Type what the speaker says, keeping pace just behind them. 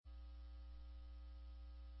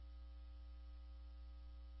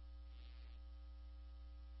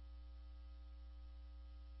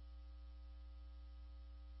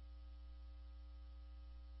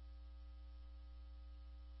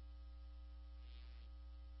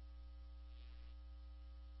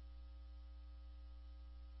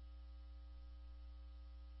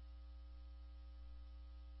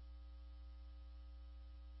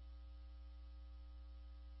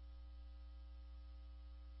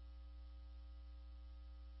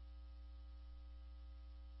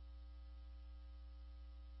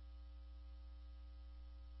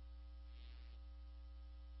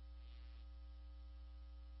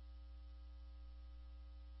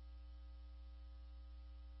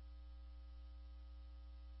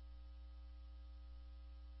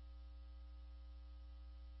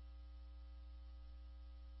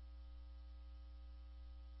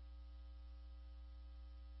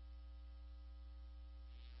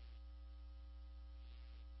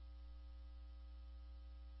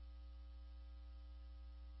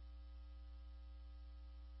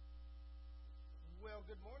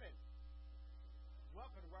good morning.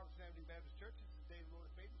 Welcome to Robertson Avenue Baptist Church. This is the day the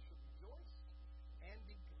Lord has made. We should rejoice and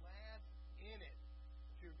be glad in it.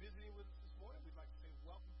 If you're visiting with us this morning, we'd like to say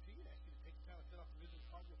welcome to you and ask you to take the time to fill out the visitor's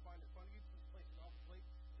card you'll find in front of you. Please place it off the plate.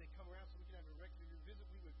 They come around so we can have a record of your visit.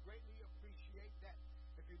 We would greatly appreciate that.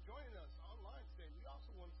 If you're joining us online today, we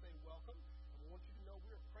also want to say welcome, and we want you to know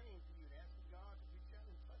we're praying for you and asking God to reach out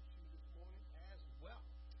and touch you this morning as well.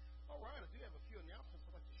 All right, I do have a few announcements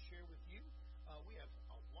I'd like to share with you. We have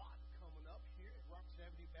a lot coming up here at Robertson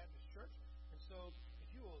Avenue Baptist Church. And so if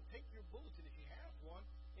you will take your bulletin, if you have one,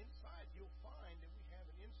 inside you'll find that we have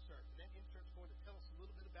an insert. And that insert is going to tell us a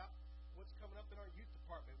little bit about what's coming up in our youth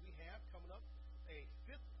department. We have coming up a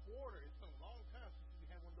fifth quarter. It's been a long time since we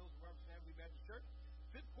had one of those at Robertson Avenue Baptist Church.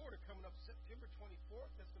 Fifth quarter coming up September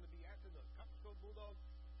 24th. That's going to be after the Coppersville Bulldogs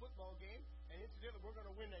football game. And incidentally, we're going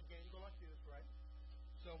to win that game. You're going to like this, right?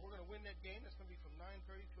 So we're going to win that game. That's going to be from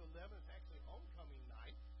 9:30 to 11. It's actually homecoming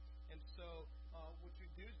night. And so what you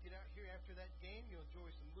do is get out here after that game. You'll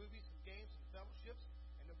enjoy some movies, some games, some fellowships,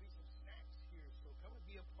 and there'll be some snacks here. So come and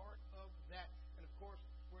be a part of that. And, of course,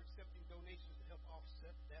 we're accepting donations to help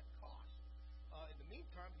offset that cost. In the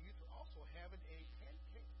meantime, the youth are also having a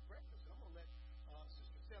pancake breakfast. And I'm going to let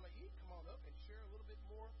Sister Stella E. come on up and share a little bit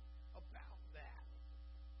more about that.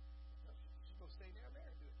 She's going to stay down there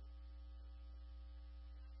and do it.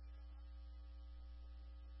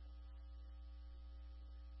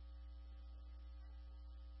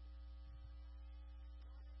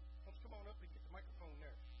 Let's come on up and get the microphone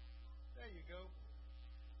there. There you go.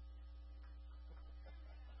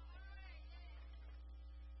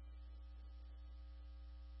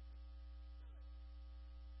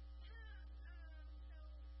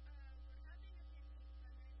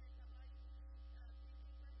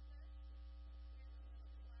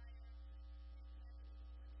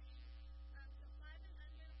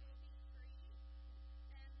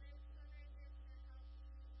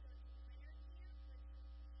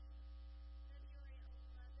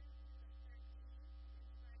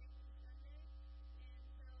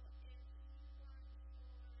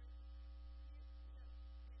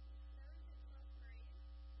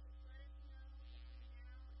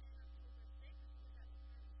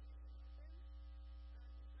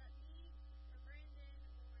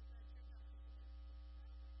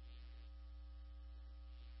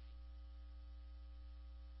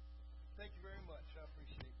 Thank you very much. I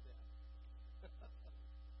appreciate that.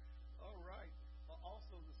 All right.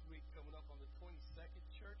 Also this week, coming up on the 22nd,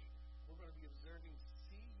 church, we're going to be observing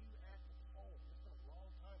See You at the Pole. It's been a long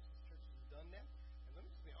time since churches have done that. And let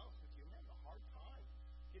me just be honest with you, I'm having a hard time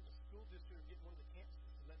getting a school district or getting one of the campuses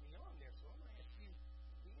to let me on there. So I'm going to ask you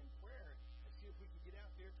to be in prayer and see if we can get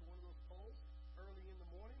out there to one of those poles early in the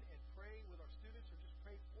morning and pray with our students or just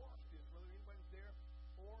pray for our students, whether anybody's there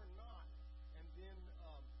or not. And then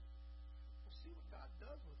we'll see what God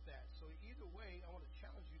does with that. So either way, I want to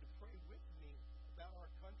challenge you to pray with me about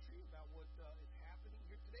our country, about what is happening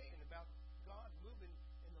here today, and about God moving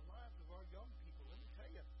in the lives of our young people. Let me tell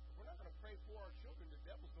you, if we're not going to pray for our children, the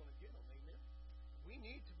devil's going to get them. Amen? We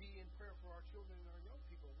need to be in prayer for our children and our young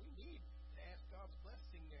people. We need to ask God's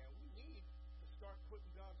blessing there. We need to start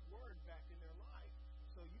putting God's word back in their life.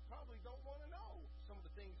 So you probably don't want to know some of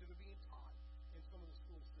the things that are being taught in some of the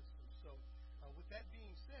school systems. So with that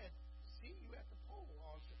being said, See You at the Pole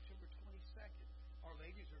on September 22nd. Our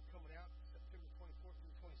ladies are coming out September 24th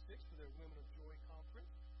through 26th for their Women of Joy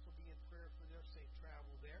conference. So be in prayer for their safe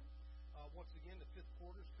travel there. Once again, the fifth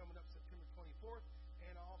quarter is coming up September 24th.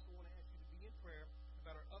 And I also want to ask you to be in prayer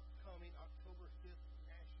about our upcoming October 5th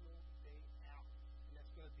National Day Out. And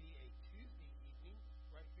that's going to be a Tuesday evening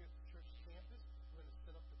right here at the church campus. We're going to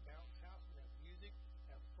set up the bounce house and have music,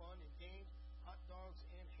 have fun and games, hot dogs,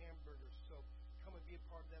 and hamburgers. So come and be a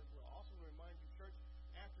part of that as well. Also, want to remind you, church,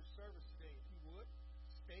 after service today, if you would,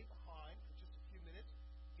 stay behind for just a few minutes.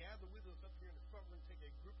 Gather with us up here in the front. We're going to take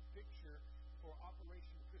a group picture for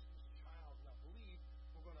Operation Christmas Child. And I believe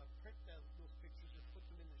we're going to print those pictures and put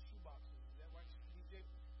them in the shoeboxes. Is that right, DJ?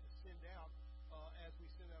 To send out as we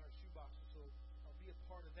send out our shoeboxes. So I'll be a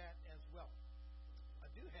part of that as well. I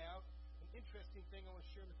do have an interesting thing I want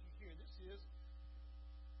to share with you here. This is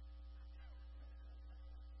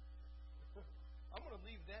I'm going to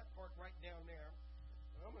leave that part right down there.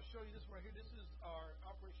 And I'm going to show you this right here. This is our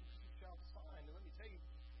Operation Christmas Child sign. And let me tell you,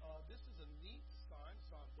 this is a neat sign.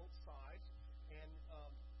 It's on both sides. And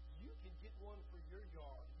you can get one for your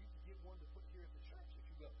yard. You can get one to put here at the church, if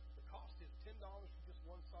you will. The cost is $10 for just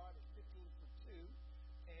one side and $15 for two.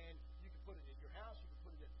 And you can put it at your house. You can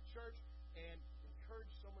put it at the church. And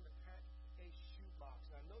encourage someone to pack a shoebox.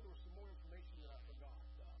 And I know there was some more information that I forgot.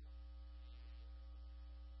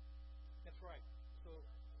 That's right. So,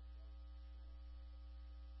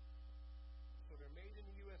 so they're made in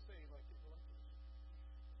the USA, like it was.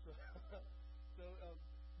 So, so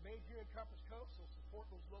made here in Copper's Cove. So support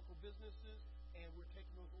those local businesses, and we're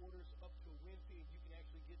taking those orders up to Wednesday, and you can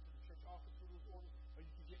actually get to the church office for those orders, or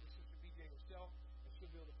you can get to Sister BJ herself, and she'll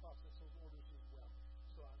be able to process those orders as well.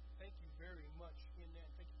 So thank you very much in that.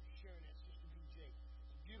 Thank you for sharing that, Sister BJ.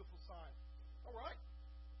 It's a beautiful sign. All right.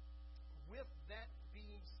 With that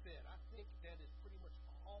being said, I think that is pretty much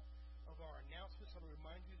all of our announcements. I want to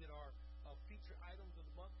remind you that our feature items of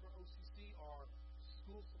the month for OCC are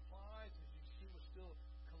school supplies. As you see, we're still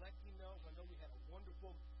collecting those. I know we had a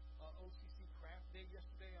wonderful OCC craft day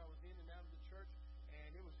yesterday. I was in and out of the church,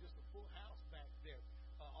 and it was just a full house back there.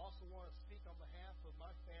 I also want to speak on behalf of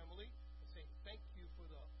my family and say thank you for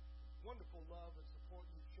the wonderful love and support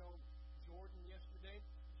you've shown Jordan yesterday.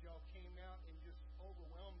 Y'all came out and just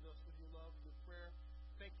overwhelmed us with your love and your prayer.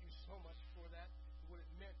 Thank you so much for that. What it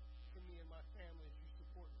meant to me and my family as you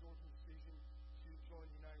support Jordan's decision to join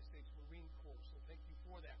the United States Marine Corps. So thank you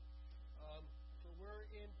for that. So we're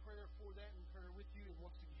in prayer for that and prayer with you. And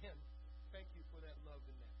once again, thank you for that love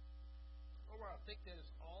and that. All right, I think that is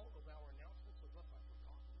all of our announcements, unless I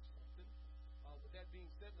forgot something. With that being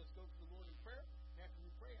said, let's go to the Lord in prayer. And after we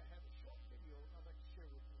pray, I have a short video I'd like to share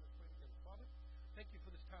with you. Let's pray together. Father, thank you for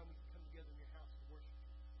this time we can come together in your house and worship you.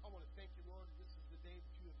 I want to thank you, Lord. This is the day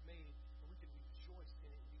that you have made, and we can rejoice in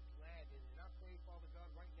it and be glad in it. And I pray, Father God,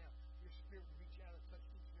 right now, your Spirit will reach out and touch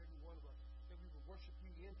each and every one of us, that we will worship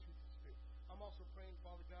you into the Spirit. I'm also praying,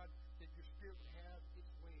 Father God, that your Spirit would have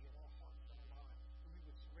its way in our hearts and our lives, and we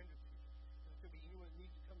would surrender to you. And if there be anyone that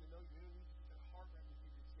needs to come to know you, anyone that needs to get their heart right with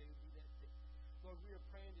you today, would be that day. Lord, we are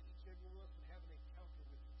praying that each and every one of us would have an encounter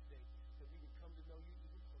with you today, that we would come to know you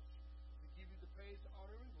even closer. We give you the praise,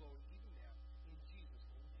 honor, and glory even now. In Jesus'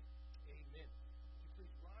 name, amen. Would you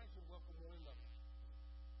please rise and welcome one another.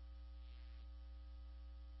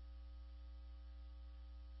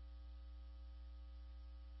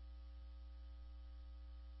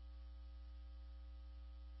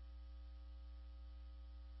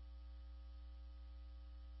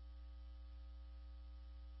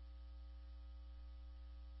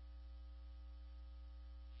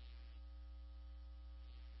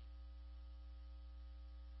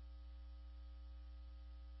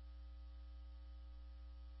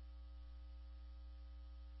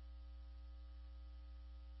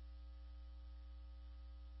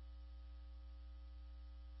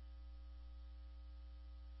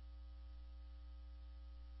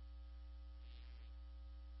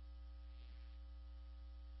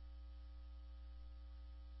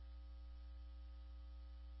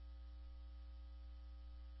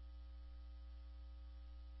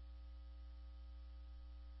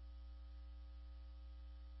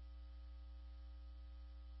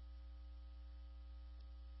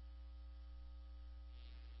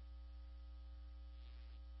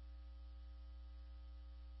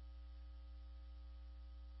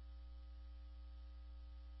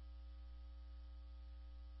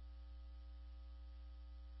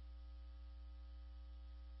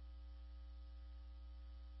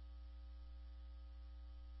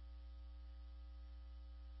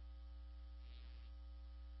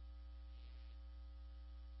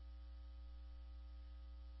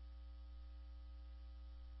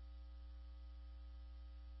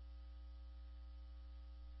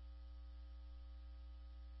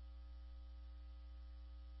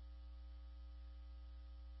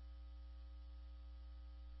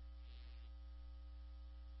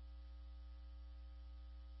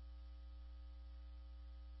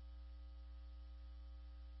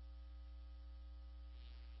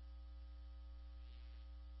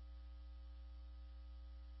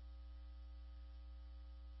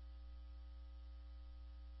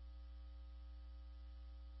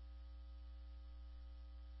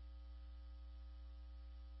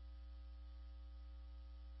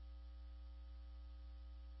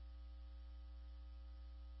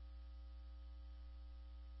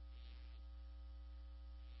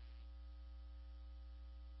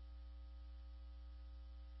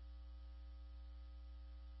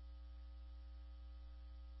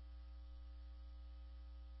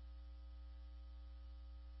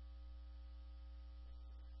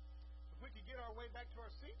 If we could get our way back to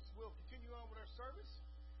our seats, we'll continue on with our service.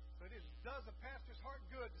 But it does a pastor's heart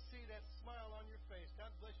good to see that smile on your face.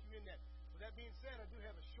 God bless you in that. With that being said, I do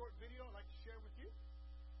have a short video I'd like to share with you.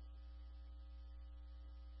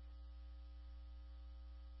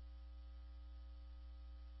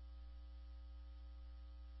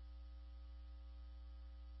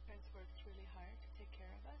 Parents worked really hard to take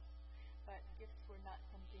care of us, but gifts were not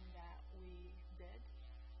something that we did.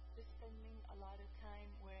 Just spending a lot of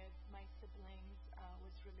time with my siblings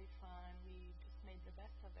was really fun. We just made the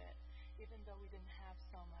best of it, even though we didn't have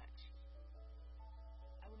so much.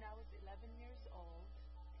 When I was 11 years old,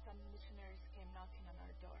 some missionaries came knocking on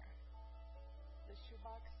our door. The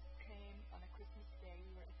shoebox came on a Christmas day.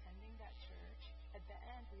 We were attending that church. At the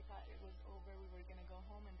end, we thought it was over. We were going to go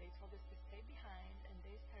home, and they told us to stay behind, and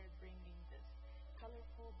they started bringing this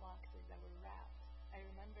colorful boxes that were wrapped. I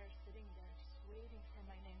remember sitting there just waiting for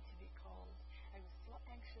my name to be called. I was so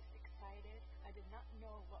anxious, excited. I did not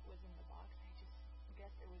know what was in the box. I just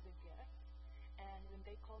guessed it was a gift. And when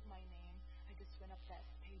they called my name, I just went up that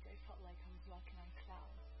stage. I felt like I was walking on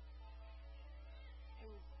clouds. It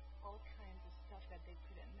was all kinds of stuff that they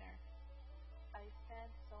put in there. I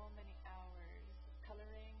spent so many hours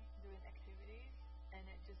coloring, doing activities, and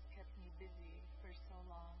it just kept me busy for so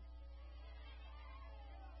long.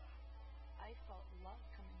 I felt love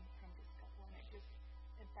coming from this couple, and it just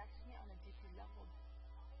impacted me on a deeper level.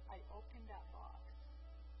 I opened that box,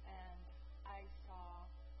 and I saw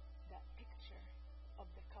that picture of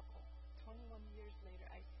the couple. 21 years later,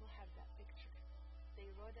 I still have that picture. They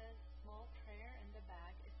wrote a small prayer in the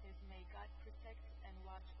back. It says, "May God protect and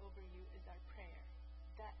watch over you," is our prayer.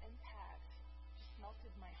 That impact just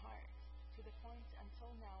melted my heart to the point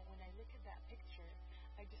until now when I look at that picture,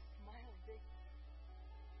 I just smile big.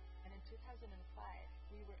 And in 2005,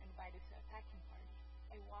 we were invited to a packing party.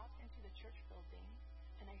 I walked into the church building,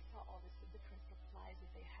 and I saw all this different supplies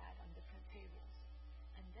that they had on different tables.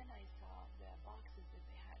 And then I saw the boxes that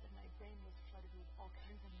they had, and my brain was flooded with all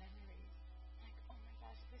kinds of memories. Like, oh my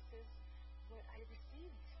gosh, this is what I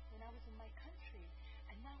received when I was in my country.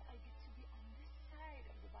 And now I get to be on this side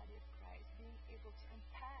of the body of Christ, being able to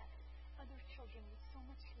impact other children with so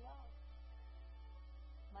much love.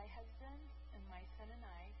 My husband and my son and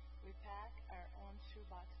I, we pack our own shoe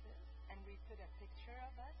boxes, and we put a picture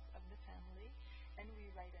of us, of the family, and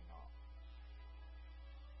we write a note.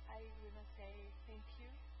 I want to say thank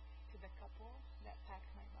you to the couple that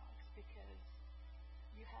packed my box, because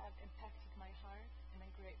you have impacted my heart in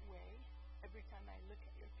a great way. Every time I look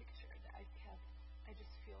at your picture that I kept, I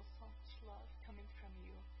just feel so much love coming from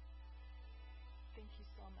you. Thank you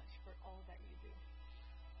so much for all that you do.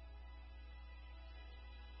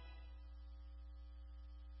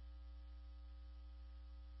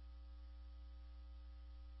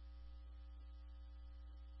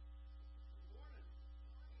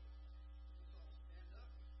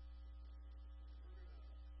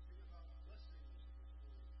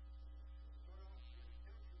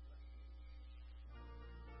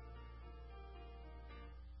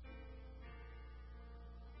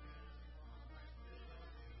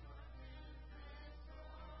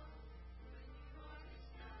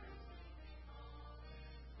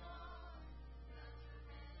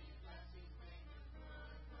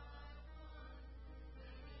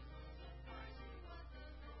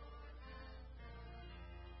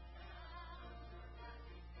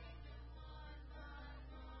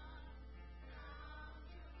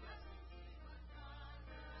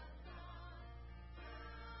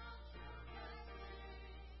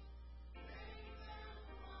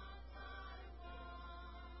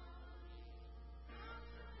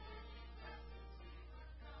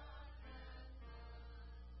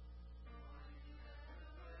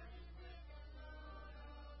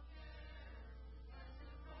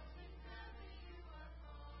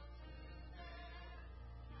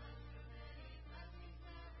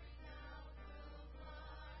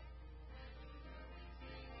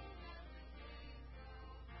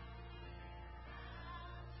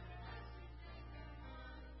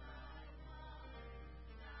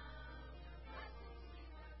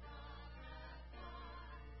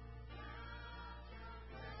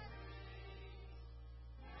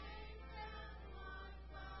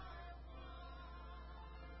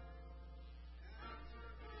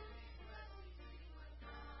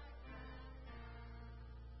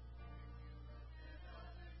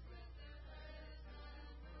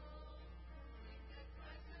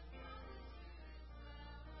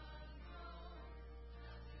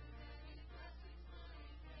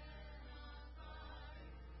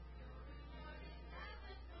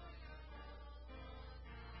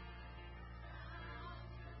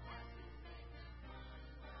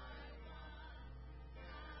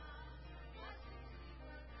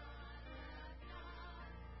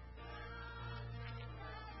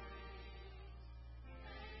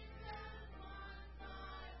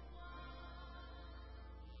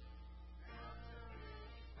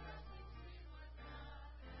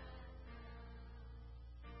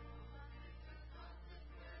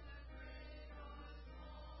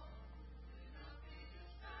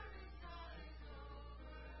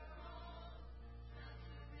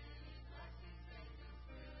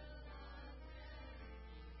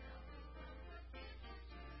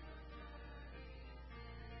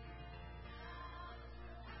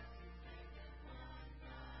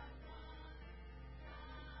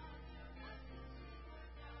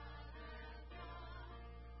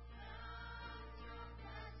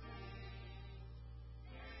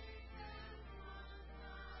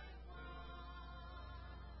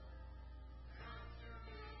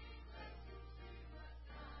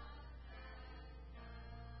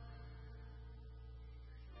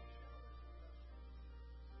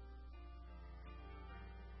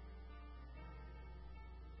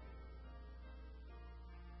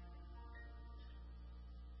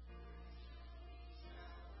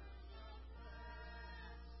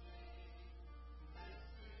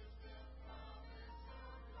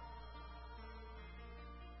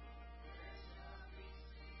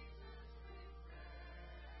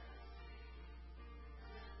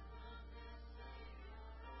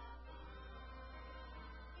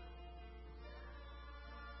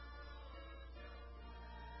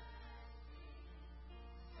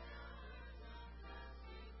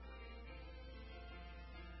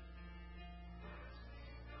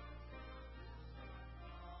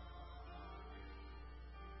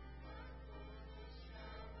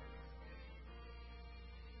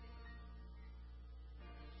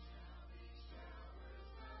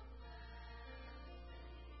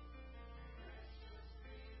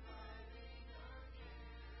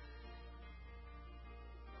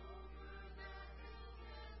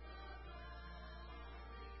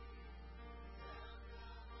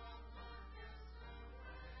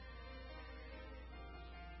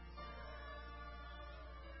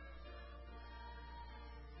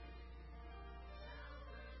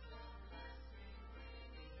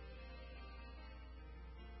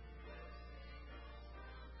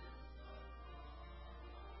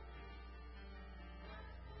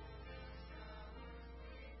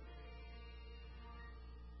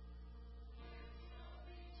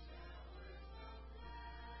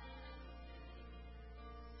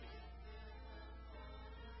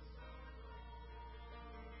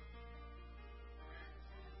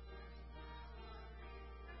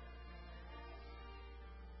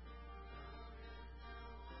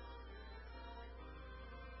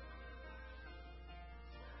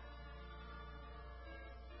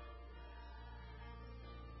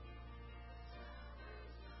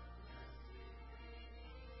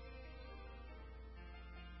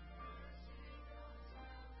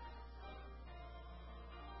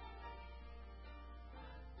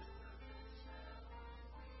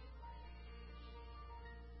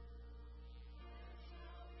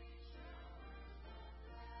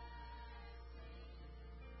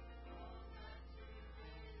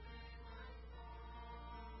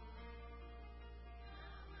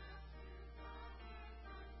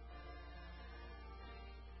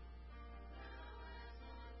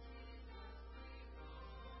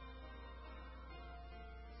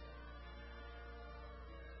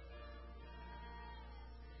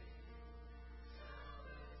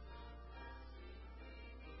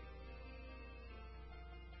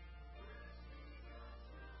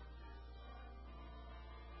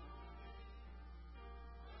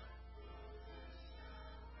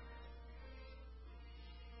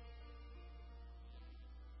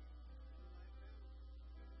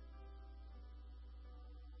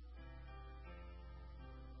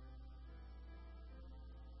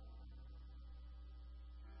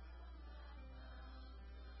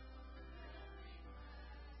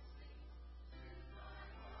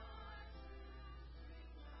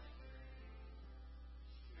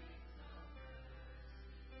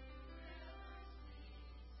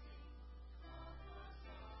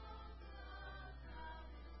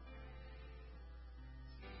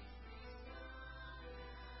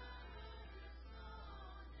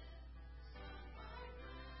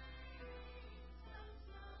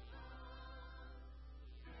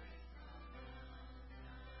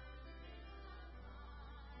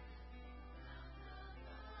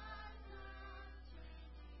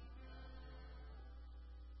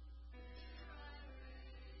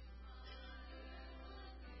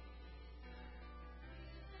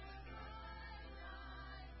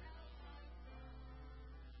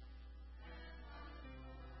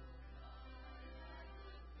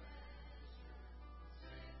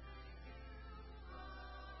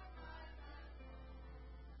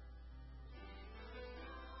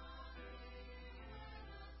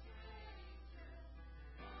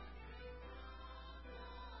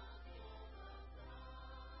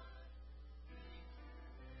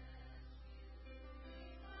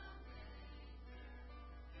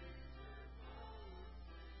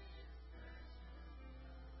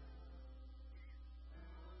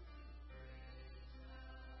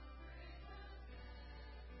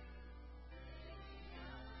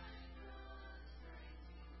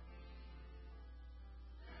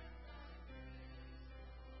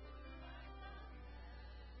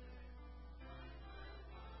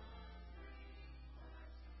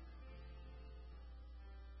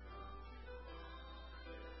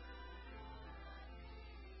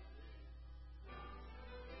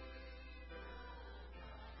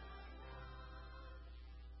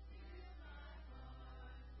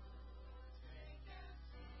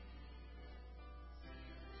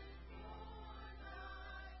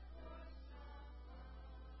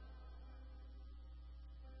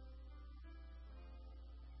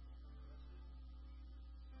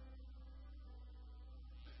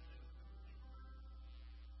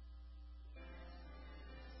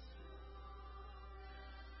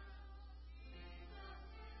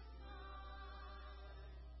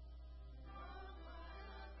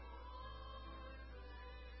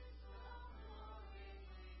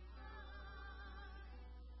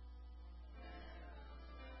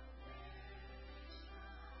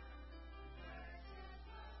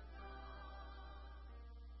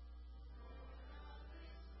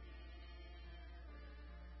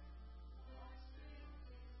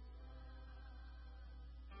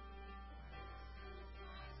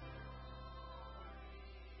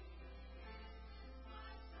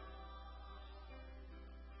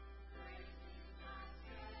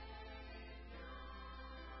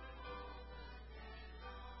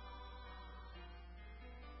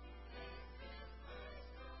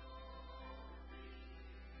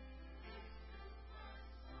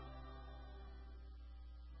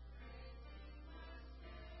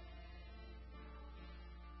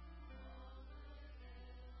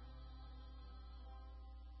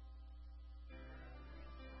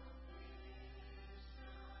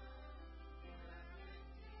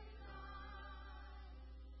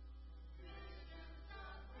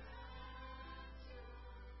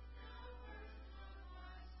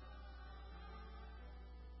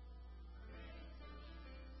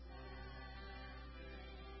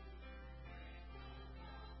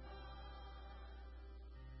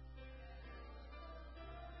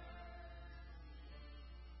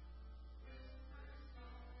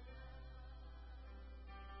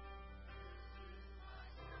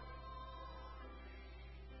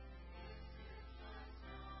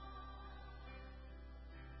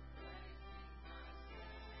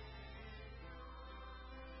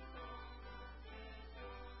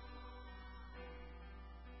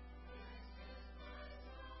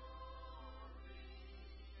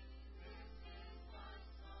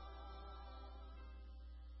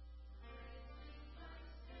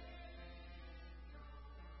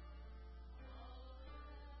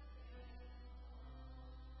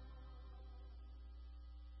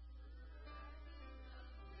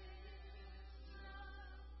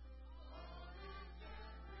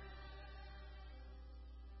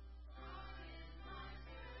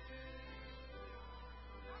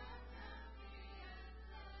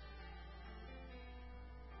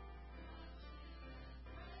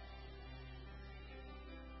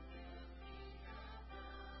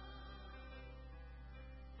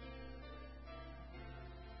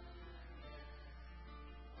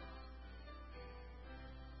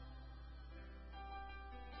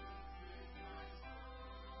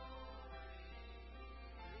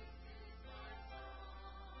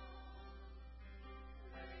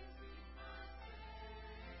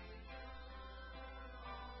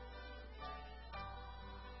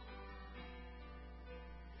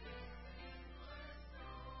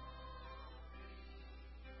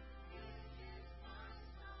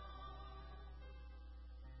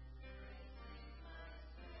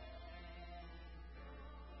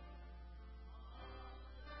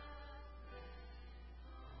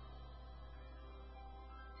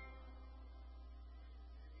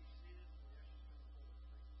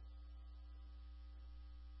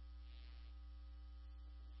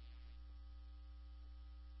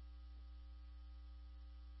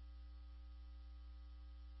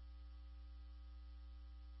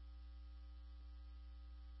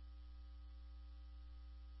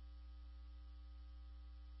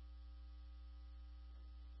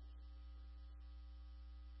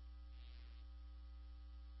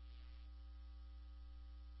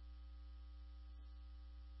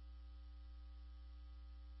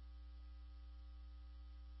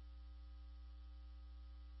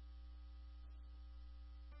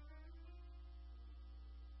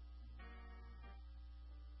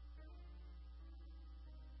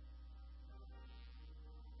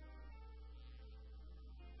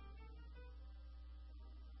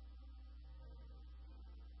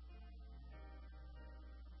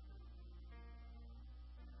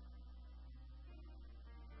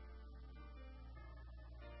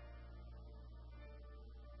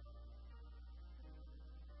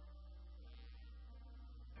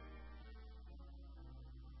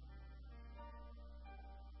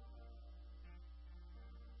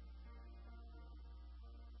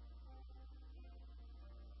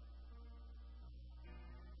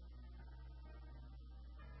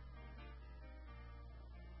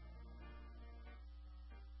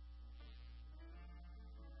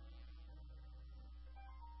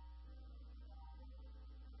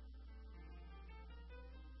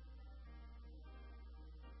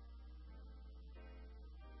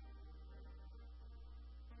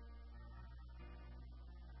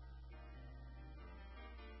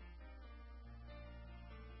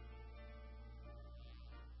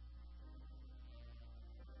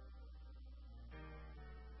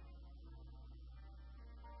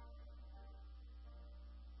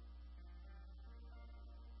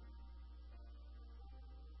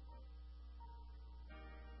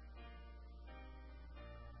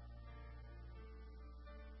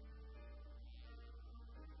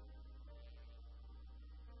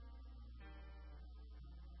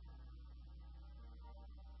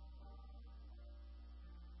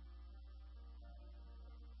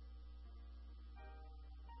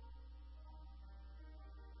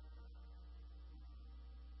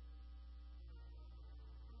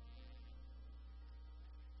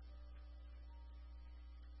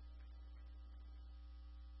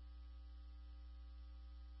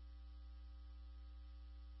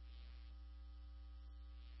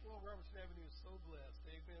 blessed.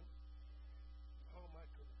 Amen. Oh, my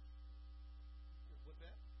goodness. With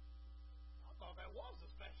that, I thought that was a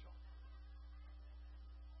special.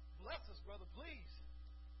 Bless us, brother, please.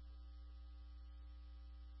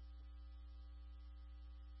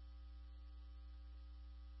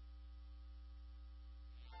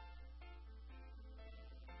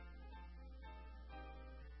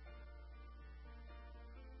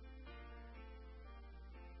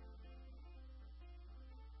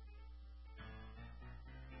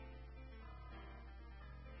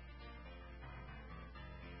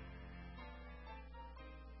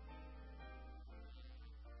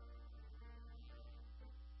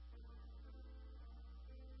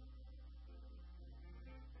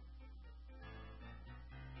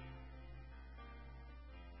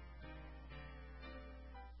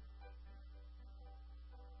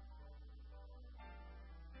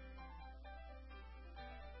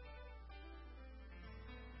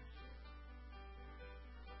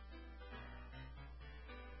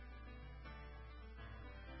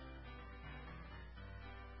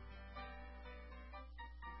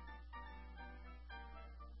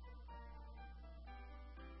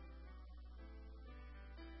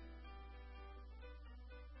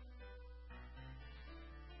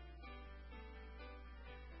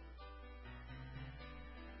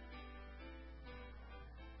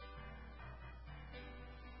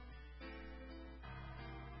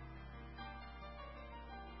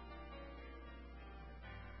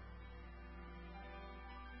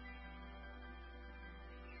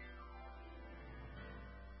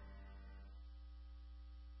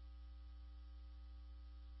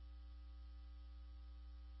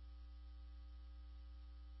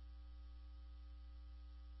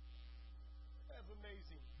 That's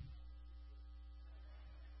amazing.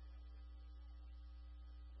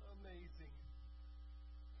 Amazing.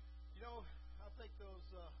 You know, I think those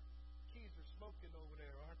keys are smoking over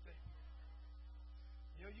there, aren't they?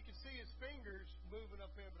 You know, you can see his fingers moving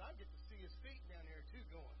up there, but I get to see his feet down there too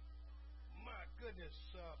going. My goodness,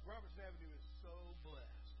 Robertson Avenue is so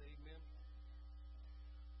blessed. Amen.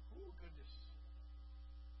 Oh, goodness.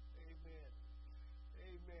 Amen.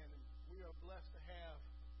 Amen. And we are blessed to have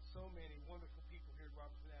so many wonderful people here at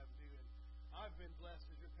Robertson Avenue. And I've been blessed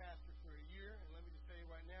as your pastor for a year. And let me just tell you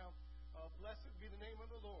right now, blessed be the name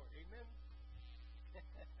of the Lord. Amen.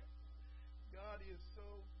 God is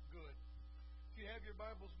so good. If you have your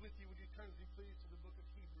Bibles with you, would you turn with me, please, to the book of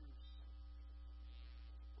Hebrews?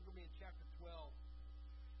 We're going to be in chapter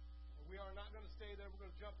 12. We are not going to stay there. We're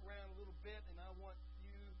going to jump around a little bit, and I want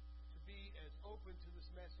you to be as open to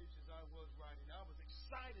this message as I was writing. I was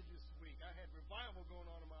excited this week. I had revival going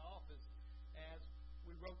on in my office as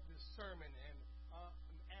we wrote this sermon, and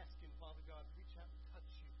I'm asking Father God to reach out and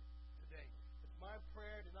touch you today. It's my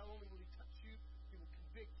prayer that not only will He touch you, He will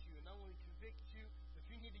convict you, and not only convict you, if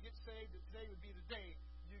you need to get saved, that today would be the day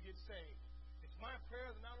you get saved. It's my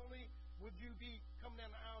prayer that not only would you be coming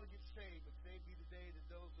down the aisle to get saved, but today be the day that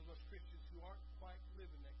those of us Christians who aren't quite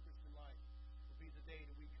living that Christian life will be the day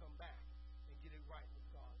that we come back and get it right with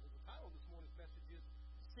God. And the title of this morning's message is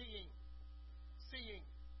Seeing. Seeing.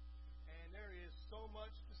 And there is so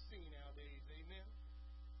much to see nowadays. Amen.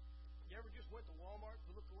 You ever just went to Walmart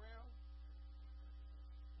to look around?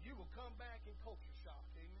 You will come back in culture shock.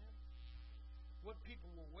 Amen. What people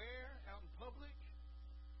will wear out in public.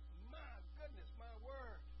 My goodness, my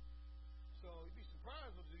word. So you'd be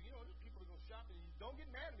surprised with there's people that go shopping. And don't get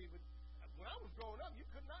mad at me, but when I was growing up, you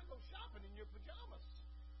could not go shopping in your pajamas.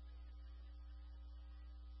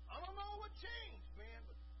 I don't know what changed, man,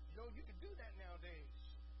 but you can do that nowadays.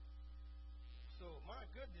 So my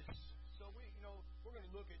goodness. So we're going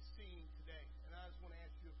to look at seeing today, and I just want to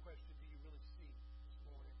ask you a question: do you really see this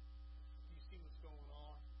morning? Do you see what's going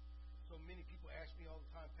on? So many people ask me all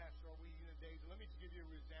the time, Pastor, are we in the days? And let me just give you a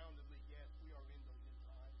resoundingly yes, we are in those end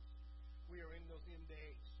times. We are in those end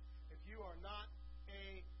days. If you are not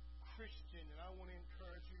a Christian, and I want to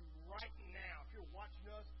encourage you right now, if you're watching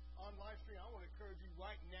us on live stream, I want to encourage you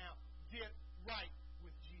right now, get right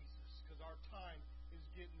with Jesus, because our time is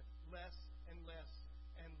getting less and less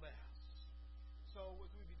and less. So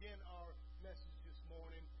as we begin our message this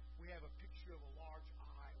morning, we have a picture of a large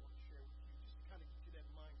eye I want to share with you, just to kind of get you that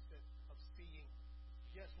mindset of seeing.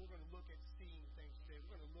 Yes, we're going to look at seeing things today.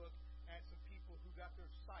 We're going to look at some people who got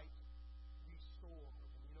their sight restored.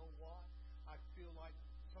 And you know what? I feel like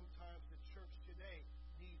sometimes the church today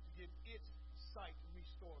needs to get its sight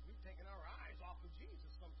restored. We've taken our eyes off of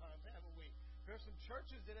Jesus sometimes, haven't we? There's some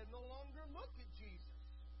churches that have no longer looked at Jesus.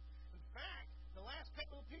 In fact, the last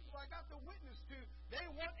couple of people I got to witness to, they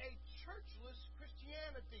want a churchless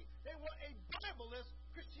Christianity. They want a Bible-less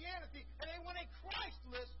Christianity. And they want a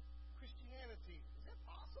Christ-less Christianity. Christianity. Is that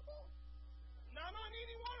possible? Not on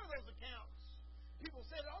any one of those accounts. People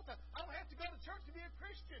say it all the time. I don't have to go to church to be a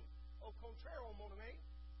Christian. Au contraire, mon ami.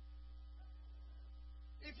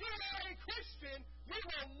 If you are a Christian, you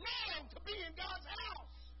will long to be in God's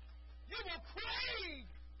house. You will crave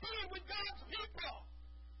being with God's people.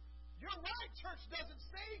 You're right, church doesn't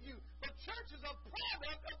save you, but church is a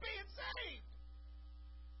product of being saved.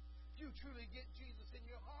 If you truly get Jesus in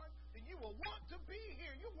your heart, then you will want to be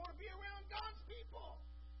here. You want to be around God's people.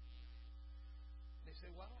 They say,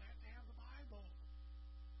 well, I don't have to have the Bible.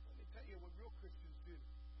 Let me tell you what real Christians do.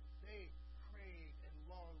 They crave and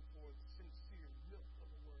long for the sincere milk of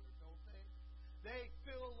the Word, don't they? They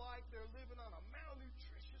feel like they're living on a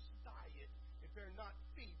malnutritious diet if they're not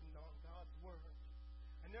feeding on God's Word.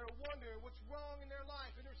 And they're wondering what's wrong in their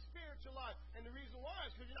life, in their spiritual life. And the reason why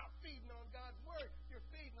is because you're not feeding on God's Word. You're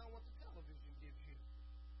feeding on what the television gives you.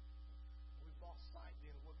 We've lost sight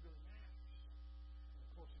then of what really matters. And of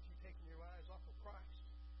course, if you've taken your eyes off of Christ,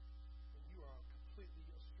 then you are completely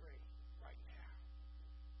astray right now.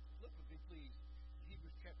 Look with me, please, in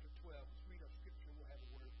Hebrews chapter 12. Let's read our scripture and we'll have a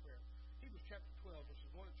word of prayer. Hebrews chapter 12,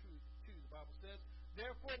 verses 1 and 2, the Bible says,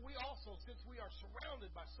 therefore we also, since we are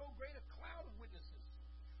surrounded by so great a cloud of witnesses,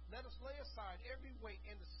 let us lay aside every weight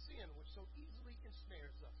and the sin which so easily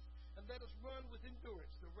ensnares us, and let us run with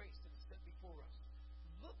endurance the race that is set before us,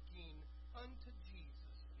 looking unto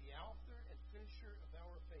Jesus, the author and finisher of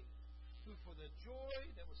our faith, who for the joy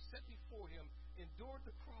that was set before him endured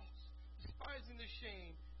the cross, despising the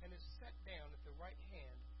shame, and is set down at the right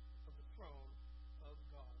hand of the throne of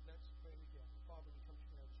God. Let's pray together. Father, we come to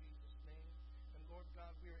you in Jesus' name. And Lord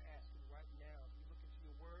God, we are asking right now, as we look into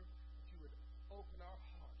your word, that you would open our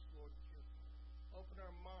hearts, Lord, to hear from you. Open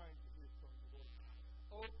our minds to hear from you, Lord God.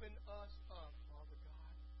 Open us up, Father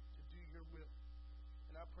God, to do your will.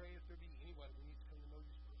 And I pray if there be anybody who needs to come to know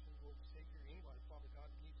you as personal Lord and Savior, anybody, Father God,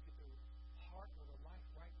 who needs to get their heart or their life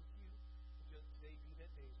right with you, just today be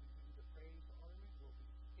that day as we give you the praise, the honor, and the glory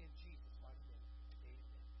in Jesus' mighty name.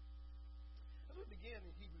 Amen. As we begin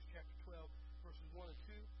in Hebrews chapter 12, verses 1 and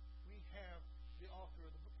 2, we have the author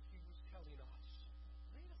of the book of Hebrews telling us,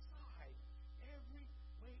 lay aside every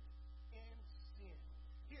weight and sin.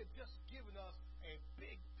 He had just given us a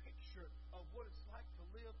big picture of what it's like to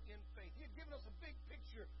live in faith. He had given us a big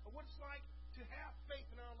picture of what it's like to have faith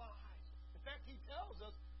in our lives. In fact, he tells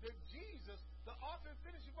us that Jesus, the author and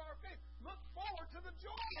finisher of our faith, look forward to the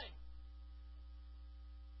joy. I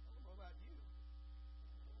don't know about you.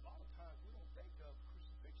 A lot of times we don't think of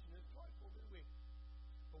crucifixion as joyful, do we?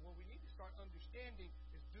 But what we need to start understanding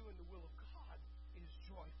is doing the will of God is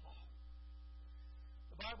joyful.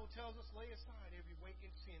 The Bible tells us, lay aside every weight and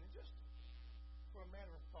sin. And just for a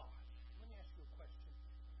matter of thought, let me ask you a question.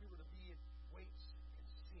 If we were to be in weights and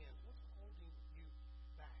sins, what's holding you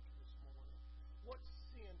back this morning? What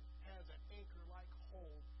sin has an anchor-like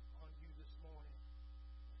hold on you this morning?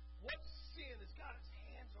 What sin has got its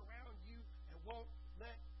hands around you and won't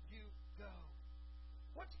let you go?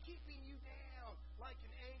 What's keeping you down like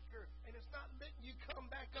an anchor and it's not letting you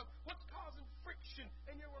come back up? What's causing friction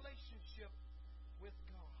in your relationship with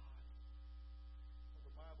God? Well,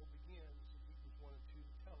 the Bible begins in Hebrews 1 and 2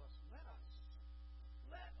 to tell us,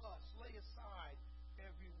 let us lay aside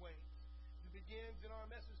every weight. It begins in our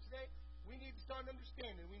message today. We need to start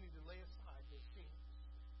understanding. We need to lay aside those sins.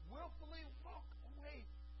 Willfully walk away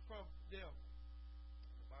from them.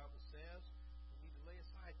 The Bible says we need to lay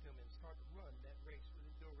aside them and start to run that race with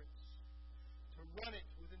endurance. To run it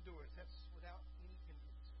with endurance. That's without any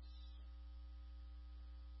hindrances.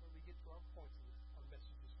 Where we get to our point of our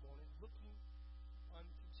message this morning, looking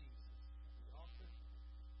unto Jesus, the author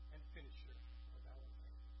and finisher of our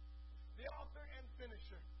faith. The author and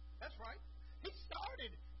finisher. That's right. He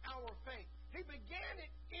started our faith. He began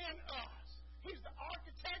it in us. He's the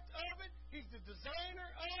architect of it. He's the designer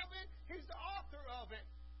of it. He's the author of it.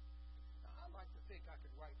 Now, I like to think I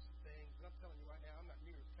could write some things, but I'm telling you right now, I'm not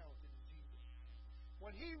near as talented as Jesus.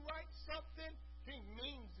 When he writes something, he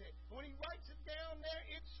means it. When he writes it down there,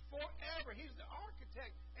 it's forever. He's the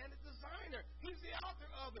architect and the designer. He's the author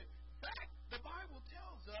of it. In fact, the Bible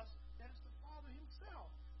tells us that it's the Father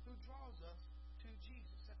himself who draws us to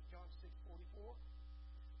Jesus. That's John 6:44.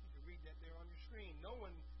 You can read that there on your screen. No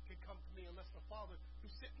one can come to me unless the Father who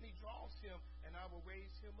sent me draws him, and I will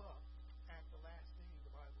raise him up at the last day, the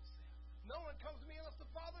Bible says. No one comes to me unless the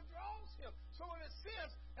Father draws him. So in a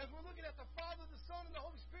sense, as we're looking at the Father, the Son, and the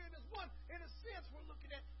Holy Spirit as one, in a sense, we're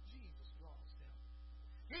looking at Jesus draws them.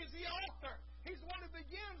 He's the author. He's the one who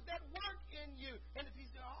begins that work in you. And if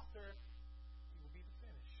he's the author, he will be the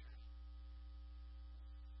finisher.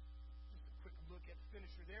 Just a quick look at the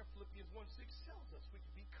finisher there. Philippians 1:6 tells us we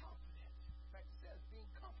can be confident says, being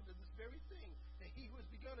confident of this very thing, that he who has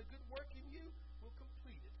begun a good work in you will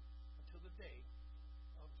complete it until the day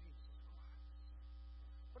of Jesus Christ.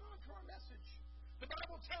 But on to our message. The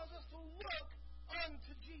Bible tells us to look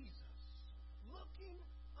unto Jesus. Looking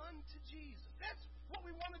unto Jesus. That's what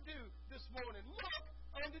we want to do this morning. Look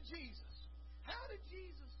unto Jesus. How did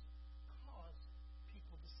Jesus cause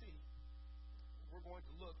people to see? We're going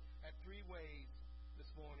to look at three ways this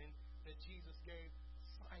morning that Jesus gave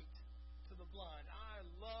sight to the blind. I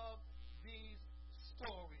love these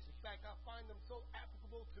stories. In fact, I find them so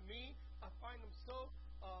applicable to me. I find them so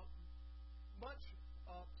much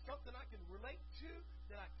something I can relate to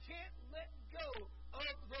that I can't let go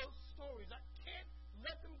of those stories. I can't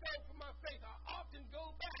let them go from my faith. I often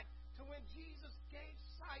go back to when Jesus gave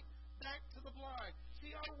sight back to the blind.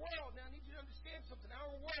 See, our world, now I need you to understand something.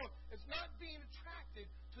 Our world is not being attracted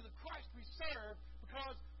to the Christ we serve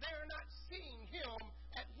because they are not seeing Him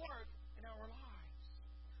at work in our lives.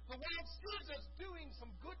 The world sees us doing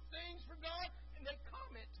some good things for God, and they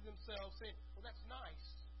comment to themselves saying, well, that's nice,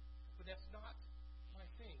 but that's not my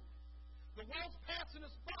thing. The world's passing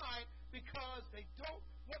us by because they don't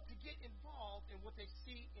want to get involved in what they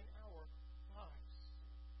see in our lives.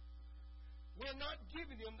 We're not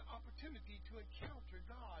giving them the opportunity to encounter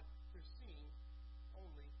God. They're seeing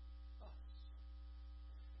only us.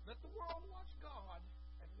 Let the world watch God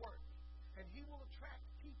at work, and He will attract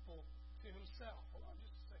people to Himself. Hold on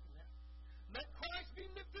just a second now. Let Christ be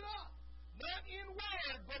lifted up, not in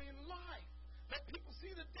word, but in life. Let people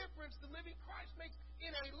see the difference the living Christ makes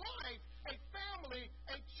in a life, a family,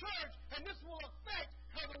 a church, and this will affect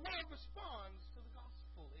how the world responds to the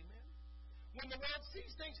gospel. Amen? When the world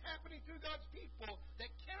sees things happening through God's people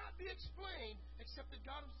that cannot be explained except that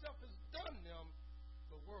God Himself has done them,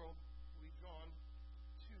 the world will be drawn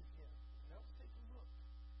to Him. Now let's take a look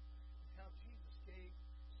at how Jesus gave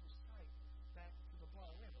some sight back to the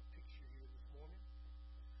blind. We have a picture here this morning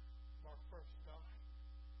of our first guy.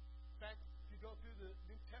 In fact, if you go through the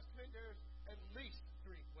New Testament, there's at least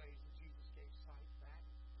three ways that Jesus gave sight back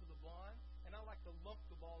to the blind. And I like to lump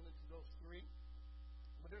them all into those three.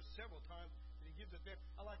 But there's several times that He gives it there.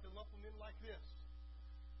 I like to lump them in like this.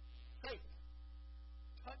 Faith,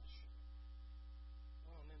 touch,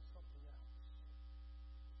 and then something else.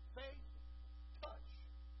 Faith, touch,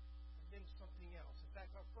 and then something else. In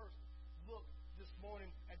fact, our first look this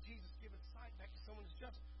morning at Jesus giving sight back to someone who's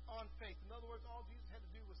just on faith. In other words, all Jesus had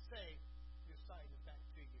to do was say, your sight is back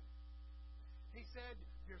to you. He said,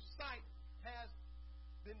 your sight has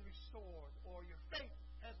been restored, or your faith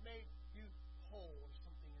has made you whole, or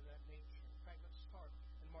something of that nature. In fact, let's start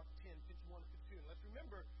in Mark 10, 51 and 52. And let's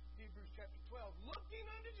remember Hebrews chapter 12, looking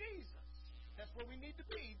unto Jesus. That's where we need to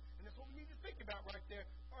be, and that's what we need to think about right there.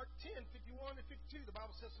 Mark 10, 51 and 52, the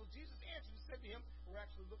Bible says, so Jesus answered and said to him, we're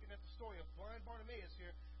actually looking at the story of blind Bartimaeus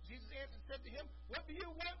here. Jesus answered and said to him, what do you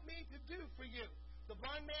want me to do for you? The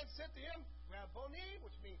blind man said to him, Rabboni,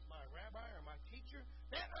 which means my rabbi or my teacher,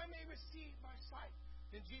 that I may receive my sight.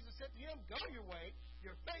 Then Jesus said to him, go your way,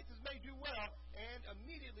 your faith has made you well. And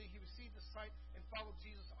immediately he received the sight and followed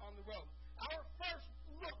Jesus on the road. Our first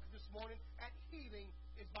look this morning at healing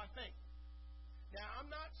is by faith. Now,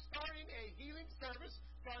 I'm not starting a healing service,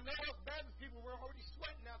 so I know as Baptist people were already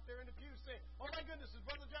sweating out there in the pews saying, oh my goodness, is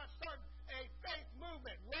Brother Josh starting a faith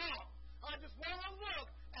movement? Wrong. I just want to look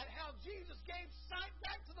at how Jesus gave sight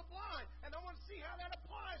back to the blind, and I want to see how that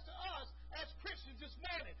applies to us as Christians this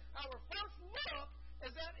morning. Our first look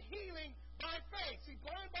is at healing by faith. See,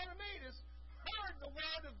 blind Bartimaeus heard the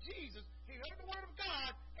word of Jesus. He heard the word of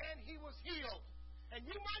God, and he was healed. And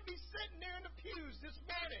you might be sitting there in the pews this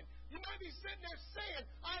morning. You might be sitting there saying,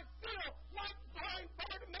 I feel like blind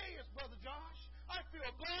Bartimaeus, Brother Josh. I feel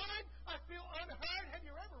blind. I feel unheard. Have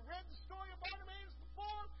you ever read the story of Bartimaeus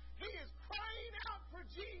before? He is crying out for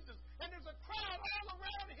Jesus, and there's a crowd all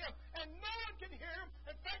around him, and no one can hear him.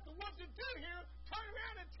 In fact, the ones that do hear him turn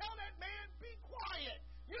around and tell that man, be quiet.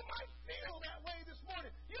 You might feel that way this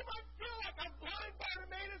morning. You might feel like I'm blind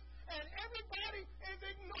Bartimaeus, and everybody is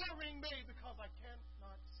ignoring me because I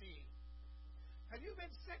cannot see. Have you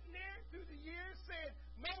been sitting there through the years saying,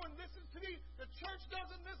 no one listens to me, the church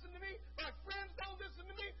doesn't listen to me, my friends don't listen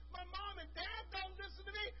to me, my mom and dad don't listen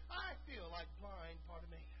to me? I feel like blind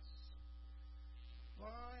Bartimaeus.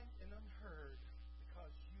 Blind and unheard because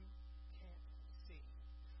you can't see.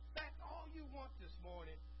 In fact, all you want this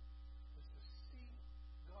morning is to see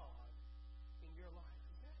God in your life.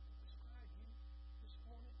 Does that describe you this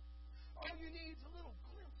morning? All you need is a little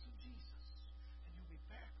glimpse of Jesus, and you'll be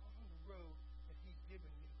back on the road that He's given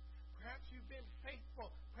you. Perhaps you've been faithful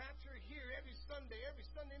Perhaps you're here every Sunday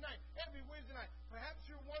night, every Wednesday night. Perhaps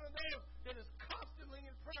you're one of those that is constantly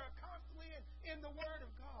in prayer, constantly in the Word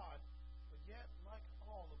of God. But yet, like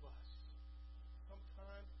all of us,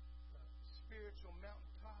 sometimes the spiritual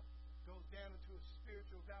mountaintop goes down into a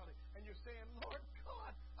spiritual valley. And you're saying, Lord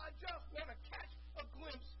God, I just want to catch a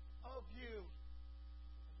glimpse of you.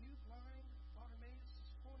 Are you blind, Bartimaeus,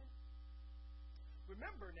 this morning?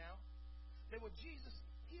 Remember now that when Jesus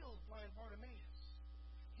healed blind Bartimaeus,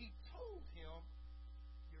 he told him,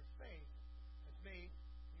 your faith has made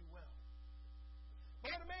you well.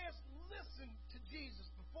 Bartimaeus listened to Jesus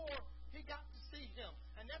before he got to see him.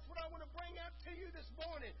 And that's what I want to bring out to you this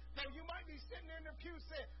morning. Now, you might be sitting there in the pew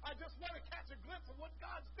saying, I just want to catch a glimpse of what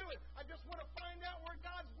God's doing. I just want to find out where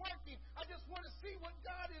God's working. I just want to see what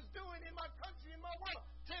God is doing in my country, in my world.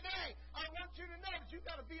 Today, I want you to know that you've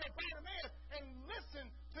got to be a Bartimaeus and listen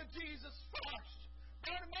to Jesus first.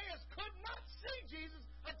 Bartimaeus could not see Jesus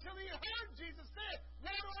until he heard Jesus say,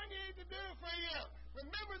 what do I need to do for you?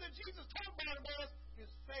 Remember that Jesus told Bartimaeus his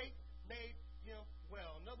faith made him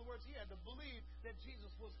well. In other words, he had to believe that Jesus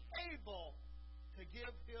was able to give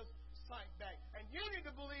his sight back. And you need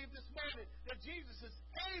to believe this morning that Jesus is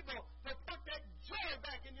able to put that joy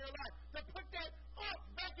back in your life, to put that up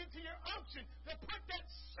back into your unction, to put that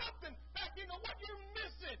something back into what you're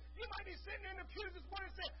missing. You might be sitting in the pew this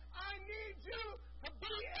morning saying, I need you to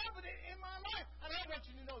be evident in my life. And I want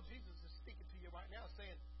you to know Jesus is speaking to you right now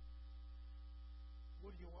saying,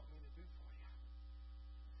 what do you want me to do for you?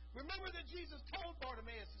 Remember that Jesus told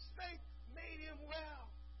Bartimaeus his faith made him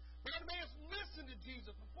well. Bartimaeus listened to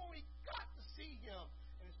Jesus before he got to see him.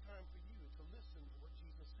 And it's time for you to listen to what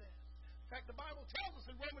Jesus says. In fact, the Bible tells us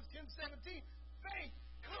in Romans 10:17, faith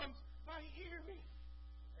comes by hearing,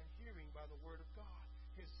 and hearing by the word of God.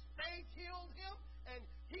 His faith healed him, and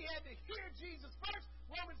he had to hear Jesus first.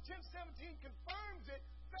 Romans 10:17 confirms it.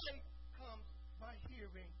 Faith comes by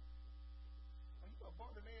hearing. Are you a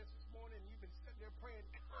Bartimaeus this morning and you've been sitting there praying,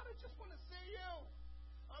 God, I just want to see you.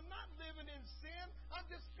 I'm not living in sin. I'm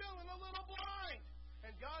just feeling a little blind.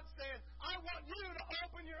 And God's saying, I want you to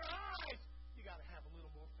open your eyes. You got to have a little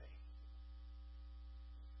more faith.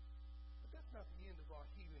 But that's not the end of our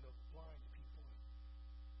healing of blind people.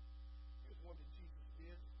 Here's one that Jesus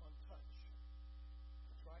did on touch.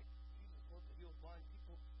 That's right. Jesus wanted to heal blind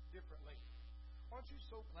people differently. Aren't you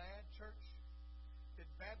so glad, church, that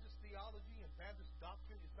Baptist theology and Baptist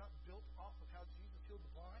doctrine is not built off of how Jesus healed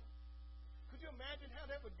the blind? Could you imagine how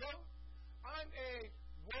that would go? I'm a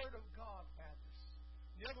Word of God Baptist.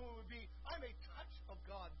 The other one would be, I'm a Touch of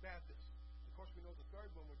God Baptist. Of course, we know the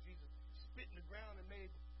third one where Jesus spit in the ground and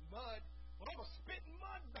made mud. Well, I'm a spit and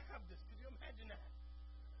mud Baptist. Could you imagine that?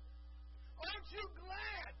 Aren't you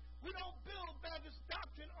glad we don't build Baptist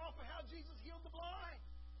doctrine off of how Jesus healed the blind?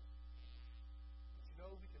 But you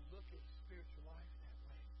know, we can look at spiritual life that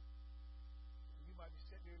way. And you might be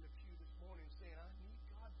sitting here in the pew this morning saying, I need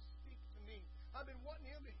God to speak to me. I've been wanting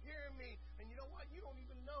Him to hear me. And you know what? You don't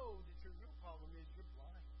even know that your real problem is you're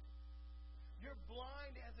blind. You're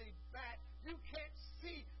blind as a bat. You can't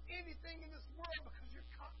see anything in this world because you're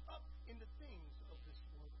caught up in the things of this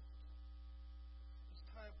world. It's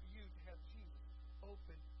time for you to have Jesus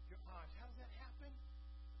open your eyes. How does that happen?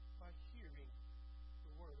 By hearing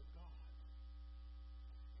the Word of God.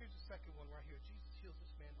 Here's the second one right here. Jesus heals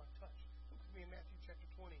this man by touch. Look with me in Matthew chapter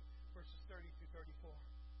 20, verses 30 through 34.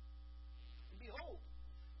 And behold,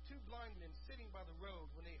 two blind men sitting by the road,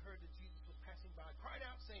 when they heard that Jesus was passing by, cried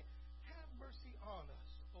out, saying, have mercy on us,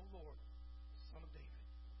 O Lord, Son of David.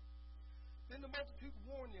 Then the multitude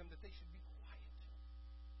warned them that they should be quiet.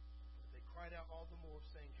 But they cried out all the more,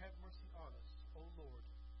 saying, have mercy on us, O Lord,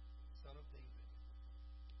 Son of David.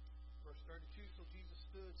 Verse 32, so Jesus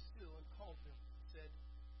stood still and called them, and said,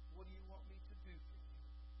 what do you want me to do for you?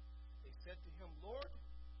 They said to him, Lord,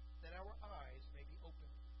 that our eyes may be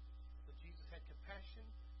opened. But Jesus had compassion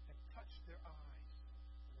and touched their eyes.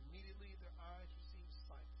 And immediately their eyes received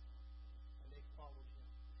sight, and they followed him.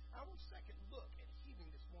 Our second look at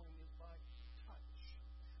healing this morning is by touch.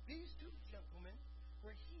 These two gentlemen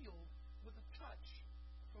were healed with a touch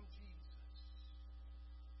from Jesus.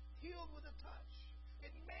 Healed with a touch.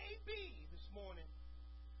 It may be this morning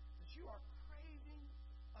that you are craving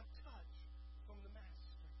a touch from the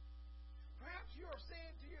Master. Perhaps you are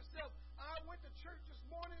saying to yourself, I went to church this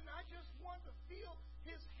morning and I just want to feel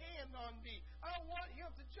His hand on me. I want Him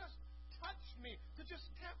to just touch me, to just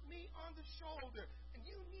tap me on the shoulder. And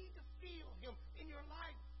you need to feel Him in your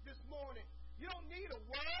life this morning. You don't need a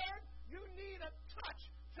word. You need a touch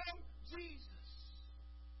from Jesus.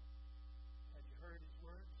 Have you heard His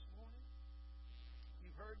word this morning?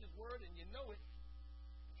 You've heard His word and you know it.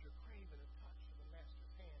 But you're craving a touch of the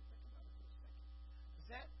Master's hand.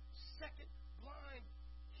 that second blind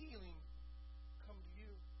healing come to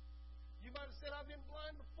you? You might have said, I've been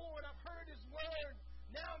blind before and I've heard His Word.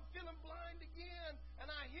 Now I'm feeling blind again and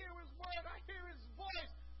I hear His Word, I hear His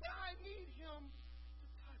voice, but I need Him to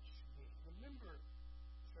touch me. Remember,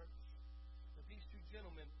 church, that these two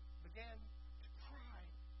gentlemen began to cry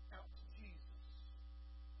out to Jesus,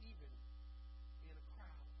 even in a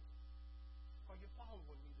crowd. Are you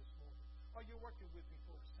following me this morning? Are you working with me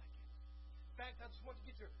for a second? In fact, I just want to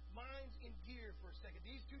get your minds in gear for a second.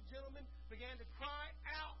 These two gentlemen began to cry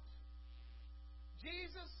out,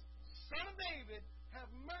 Jesus, Son of David, have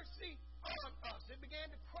mercy on us. It began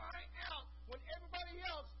to cry out when everybody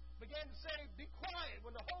else began to say, be quiet.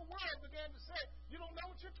 When the whole world began to say, you don't know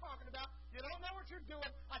what you're talking about. You don't know what you're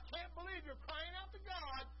doing. I can't believe you're crying out to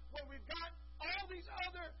God when we've got all these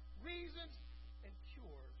other reasons and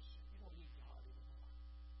cures. You don't need God anymore.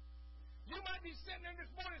 You might be sitting there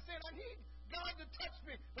this morning saying, I need God to touch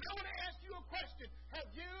me. But I want to ask you a question.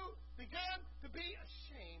 Have you begun to be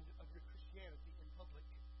ashamed of your Christianity in public?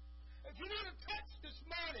 If you need a touch this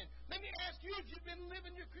morning, let me ask you, have you been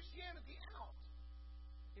living your Christianity out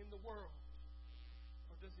in the world?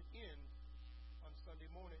 Or does it end on Sunday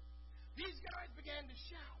morning? These guys began to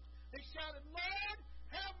shout. They shouted, Lord,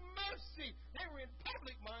 have mercy. They were in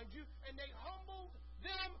public, mind you, and they humbled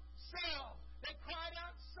themselves. They cried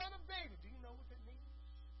out, Son of David. Do you know what that means?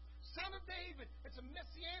 Son of David. It's a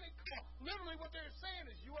messianic call. Literally what they're saying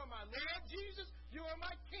is, you are my Lord Jesus. You are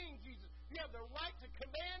my King Jesus. You have the right to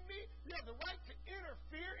command me. You have the right to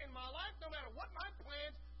interfere in my life. No matter what my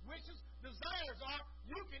plans, wishes, desires are,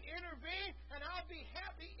 you can intervene, and I'll be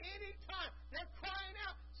happy anytime. They're crying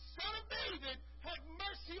out, Son of David, have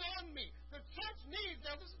mercy on me. The church needs,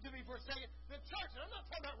 now listen to me for a second, the church, and I'm not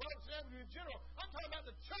talking about Robertson Avenue in general, I'm talking about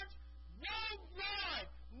the church worldwide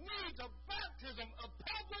needs a baptism, a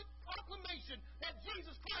public proclamation that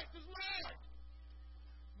Jesus Christ is Lord.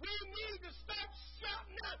 We need to start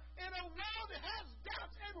shouting out in a world that has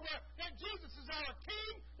doubts everywhere that Jesus is our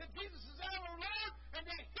King, that Jesus is our Lord, and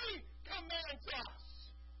that He commands us.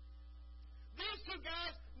 These two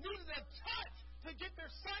guys needed a touch to get their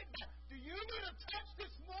sight back. Do you need a touch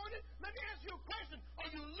this morning? Let me ask you a question. Are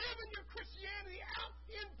you living your Christianity out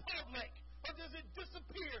in public, or does it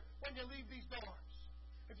disappear when you leave these doors?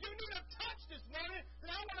 If you need a touch this morning, then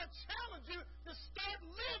I want to challenge you to start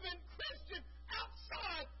living Christian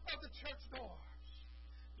outside of the church doors.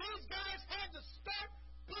 These guys had to start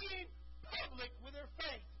being public with their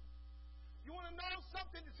faith. You want to know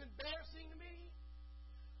something that's embarrassing to me?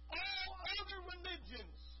 All other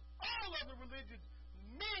religions,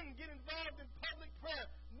 men get involved in public prayer.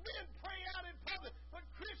 Men pray out in public. But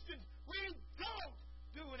Christians, we don't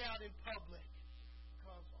do it out in public.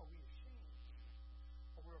 Because are we ashamed?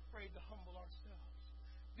 Or we're afraid to humble ourselves?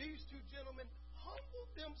 These two gentlemen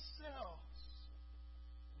humbled themselves.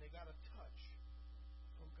 And they got a touch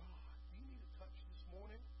from God. Do you need a touch this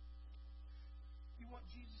morning? You want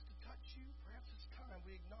Jesus to touch you? Perhaps it's time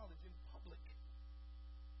we acknowledge in public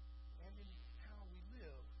and in how we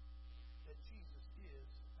live that Jesus is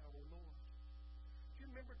our Lord. Do you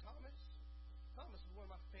remember Thomas? Thomas is one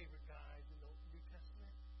of my favorite guys in the New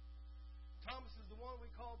Testament. Thomas is the one we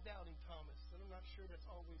call Doubting Thomas, and I'm not sure that's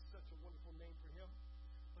always such a wonderful name for him.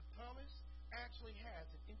 But Thomas actually has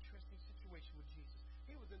an interesting situation with Jesus.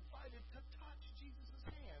 He was invited to touch Jesus'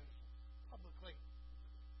 hands publicly.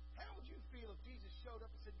 How would you feel if Jesus showed up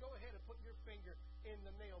and said, go ahead and put your finger in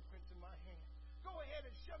the nail prints in my hand. Go ahead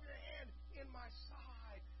and shove your hand in my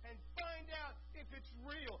side and find out if it's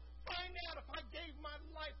real. Find out if I gave my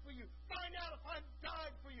life for you. Find out if I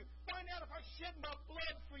died for you. Find out if I shed my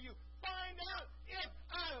blood for you. Find out if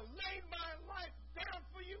I laid my life down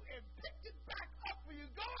for you and picked it back up for you.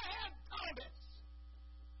 Go ahead, Thomas.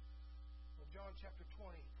 Well, John chapter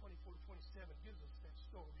 20, 24 to 27 gives us that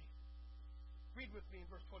story. Read with me in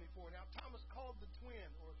verse 24. Now, Thomas called the twin,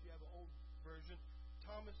 or if you have an old version,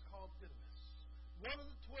 Thomas called Didymus. One of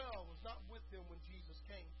the 12 was not with them when Jesus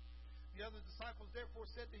came. The other disciples therefore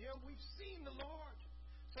said to him, we've seen the Lord.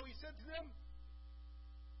 So he said to them,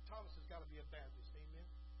 Thomas has got to be a Baptist, amen?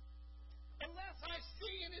 Unless I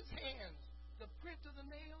see in his hands the print of the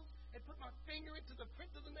nails, and put my finger into the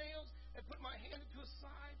print of the nails, and put my hand into his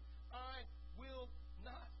side, I will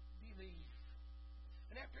not believe.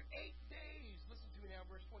 And after 8 days, listen to me now,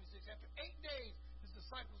 verse 26. After 8 days, his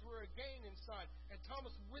disciples were again inside, and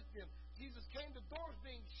Thomas with them. Jesus came, the doors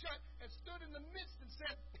being shut, and stood in the midst and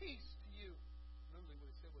said, peace to you. Literally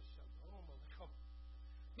what he said was, shalom aleichem.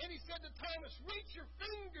 Then he said to Thomas, reach your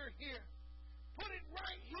finger here. Put it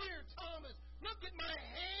right here, Thomas. Look at my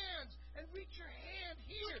hands, and reach your hand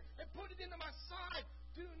here, and put it into my side.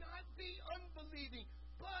 Do not be unbelieving,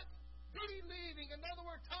 but believing. In other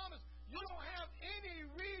words, Thomas, you don't have any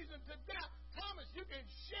reason to doubt. Thomas, you can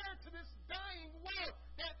share to this dying world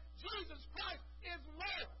that Jesus Christ is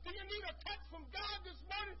Lord. Do you need a touch from God this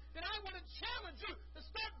morning? Then I want to challenge you to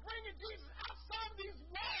start bringing Jesus outside of these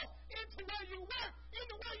walls, into where you work,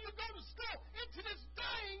 into where you go to school, into this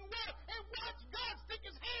dying world, and watch God stick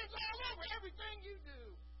His hands all over everything you do.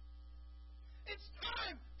 It's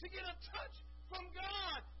time to get a touch from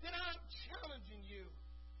God. Then I'm challenging you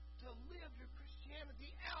to live your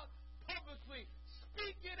Christianity out publicly.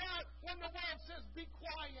 Speak it out when the world says be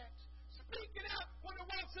quiet. Speak it out when the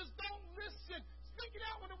world says don't listen. Speak it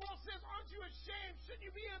out when the world says aren't you ashamed? Shouldn't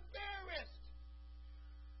you be embarrassed?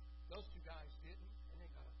 Those two guys didn't, and they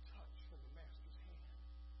got a touch from the Master's hand.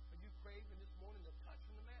 Are you craving this morning the touch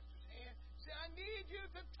from the Master's hand? Say, I need you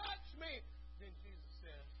to touch me. Then Jesus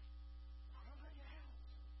says, cry out.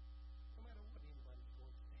 No matter what anybody's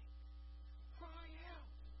going to think. Cry out.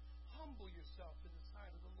 Humble yourself in the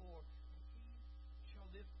sight of the Lord, and He shall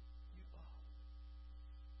lift you up.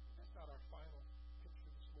 That's not our final picture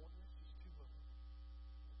this morning. That's just two of them.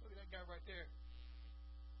 Look at that guy right there.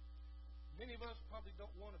 Many of us probably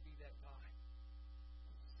don't want to be that guy.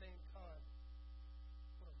 At the same time,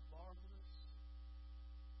 what a marvelous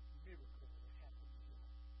miracle that happened to him.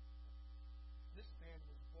 This man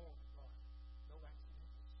was born blind. No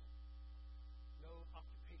accidents. No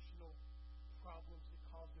occupational problems that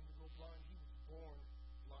caused him to go blind. He was born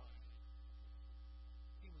blind.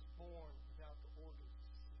 He was born without the organs to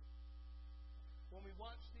see. When we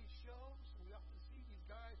watch these shows, we often see these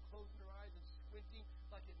guys closing their eyes and squinting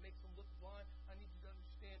like it makes them look blind. I need you to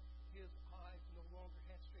understand his eyes no longer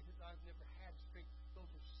had strength. His eyes never had strength.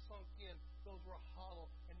 Those were sunk in. Those were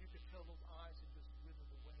hollow. And you could tell those eyes had just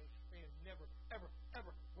withered away. They had never, ever,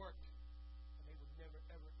 ever worked. And they would never,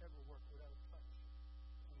 ever, ever work without a touch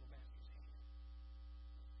from the Master's hand.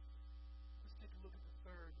 Let's take a look at the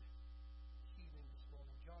third healing this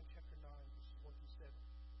morning. John chapter 9, verses 1 through 7.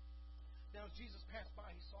 Now as Jesus passed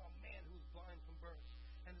by, he saw a man who was blind from birth.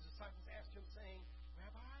 And his disciples asked him, saying,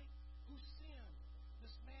 Rabbi, who sinned,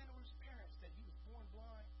 this man or his parents, that he was born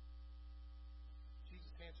blind?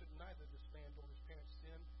 Jesus answered, neither this man nor his parents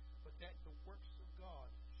sinned, but that the works of God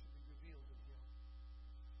should be revealed in him.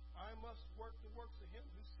 I must work the works of him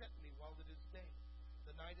who sent me while it is day.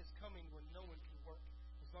 The night is coming when no one can work.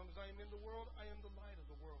 As long as I am in the world, I am the light of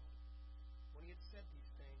the world. When he had said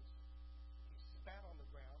these things, he spat on the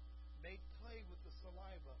ground, made clay with the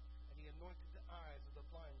saliva, and he anointed the eyes of the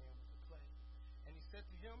blind man with the clay. And he said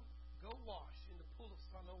to him, go wash in the pool of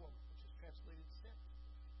Siloam, which is translated sent.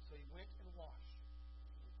 So he went and washed,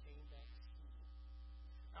 and he came back seeing.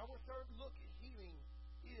 Our third look at healing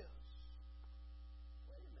is,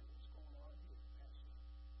 wait a minute, what's going on here, Pastor?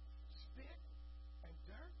 Spit and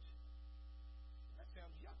dirt? That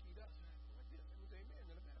sounds yucky, doesn't it? Well, it was amen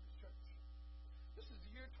in a Baptist church. This is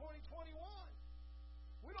the year 2021.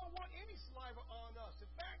 We don't want any saliva on us. In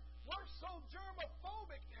fact, we're so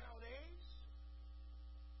germophobic nowadays.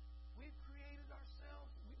 We've created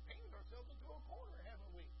ourselves, we've painted ourselves into a corner,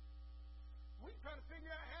 haven't we? We're trying to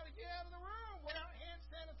figure out how to get out of the room without hand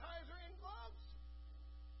sanitizer and gloves.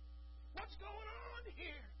 What's going on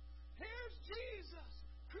here? Here's Jesus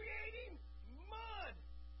creating mud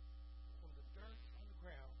from the dirt on the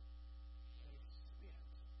ground and spit.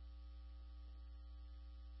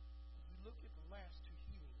 As we look at the last two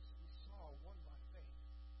healings, we saw one by faith.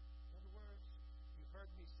 In other words, you heard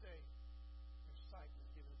me say, your sight was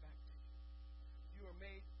given back to you. You are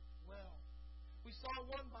made well. We saw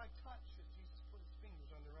one by touch as Jesus put his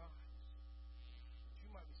fingers on their eyes. But you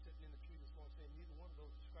might be sitting in the pew this morning saying, neither one of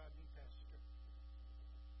those describe me, Pastor.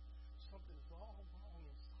 Something is all wrong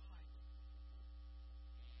inside.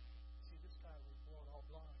 See, this guy was born all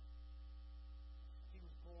blind. He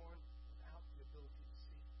was born without the ability to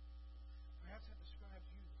see. Perhaps that describes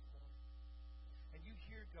you this morning. And you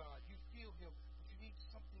hear God, you feel Him, but you need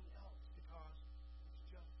something else because it's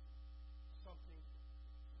just something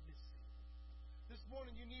missing. This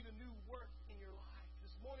morning you need a new work in your life.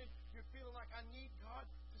 This morning you're feeling like I need God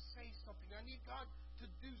to say something. I need God to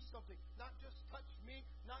do something. Not just touch me,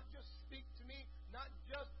 not just speak to me, not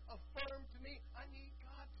just affirm to me. I need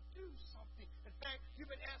God to do something. In fact, you've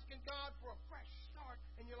been asking God for a fresh start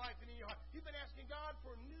in your life and in your heart. You've been asking God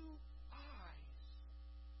for new eyes.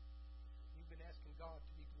 You've been asking God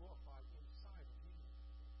to be glorified inside of you.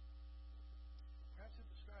 Perhaps it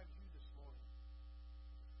describes you this morning.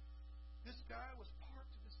 This guy was part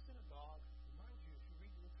of the synagogue. Mind you, if you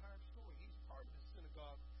read the entire story, he's part of the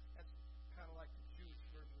synagogue. That's kind of like the Jewish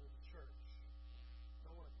version of the church.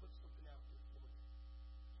 I want to put something out there for you,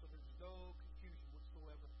 so there's no confusion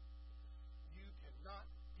whatsoever. You cannot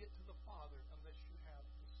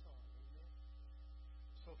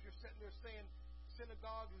sitting there saying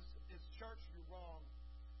synagogue is church, you're wrong.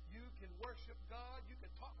 You can worship God, you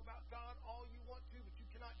can talk about God all you want to, but you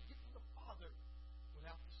cannot get to the Father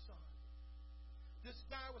without the Son. This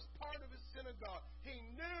guy was part of his synagogue. He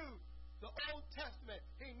knew the Old Testament.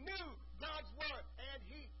 He knew God's Word, and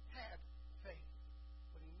he had faith.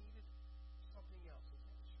 But he needed something else. Is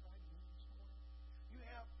that describing you this morning? You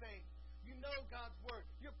have faith. You know God's Word.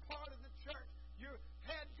 You're part of the church. You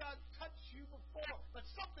had God touch you before, but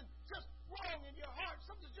something just wrong in your heart.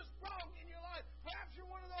 Something's just wrong in your life. Perhaps you're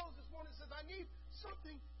one of those this morning that says, I need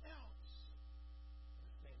something else.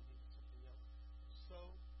 This man needs something else. So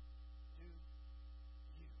do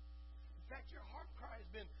you. In fact, your heart cry has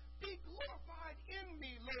been, be glorified in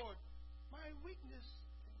me, Lord. My weakness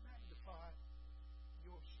can magnify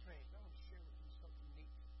your strength. I want to share with you something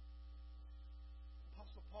neat.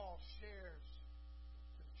 Apostle Paul shares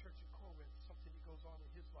to the church of Corinth something that goes on in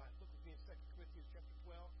his life. Look with me in 2 Corinthians chapter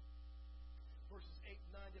 12, verses 8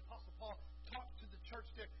 and 9. The Apostle Paul talked to the church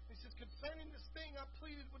there. He says, concerning this thing I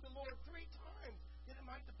pleaded with the Lord 3 times that it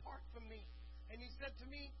might depart from me. And he said to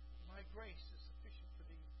me, my grace is sufficient for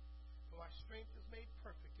thee, for my strength is made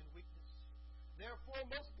perfect in weakness. Therefore,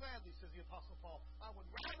 most gladly, says the Apostle Paul, I would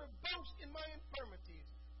rather boast in my infirmities,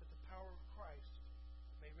 that the power of Christ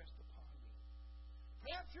may rest upon me.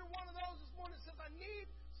 Perhaps you're one of those this morning that says, I need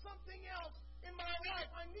something else in my life.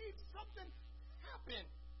 I need something to happen.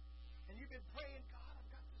 And you've been praying, God, I've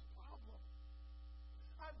got this problem.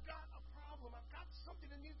 I've got a problem. I've got something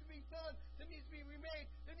that needs to be done, that needs to be remade,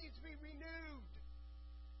 that needs to be renewed.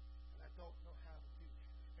 And I don't know how to do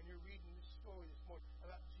that. And you're reading this story this morning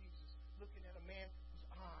about Jesus looking at a man whose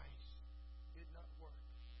eyes did not work.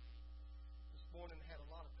 This morning I had a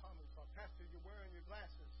lot of comments on, Pastor, you're wearing your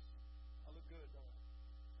glasses. I look good, don't I?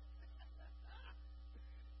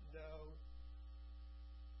 No.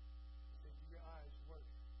 I said, your eyes work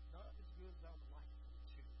not as good as I would like them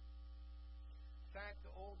to. In fact,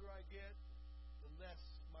 the older I get, the less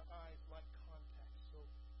my eyes like contacts. So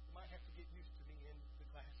you might have to get used to me in the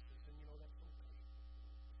glasses, and you know that's okay.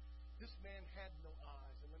 This man had no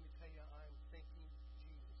eyes, and let me tell you, I'm thanking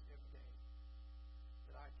Jesus every day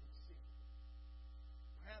that I can see.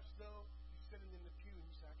 Perhaps, though, you're sitting in the pew and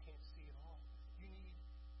you say, I can't see at all. You need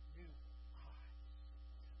new eyes.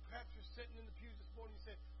 Perhaps you're sitting in the pews this morning and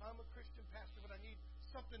you say, I'm a Christian pastor, but I need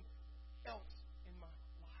something else in my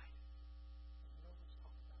life. You know, let's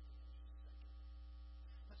talk about that for just a second.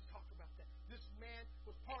 Let's talk about that. This man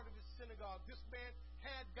was part of his synagogue. This man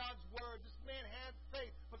had God's Word. This man had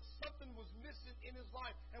faith. But something was missing in his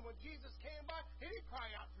life. And when Jesus came by, he didn't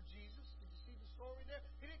cry out for Jesus. Did you see the story there?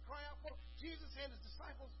 He didn't cry out for him. Jesus and his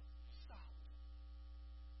disciples stopped.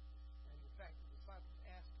 And in fact, the disciples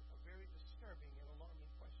asked a very disturbing and alarming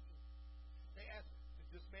question. They asked, did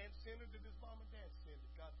this man sin or did his mom and dad sin?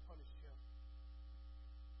 Did God punish him?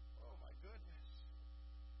 Oh my goodness.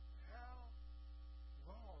 How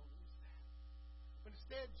wrong is that? But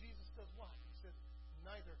instead, Jesus does what? He says,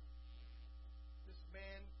 neither. This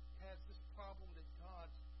man has this problem that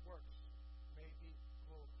God's works may be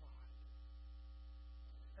glorified.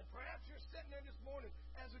 And perhaps you're sitting there this morning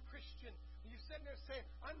as a Christian, and you're sitting there saying,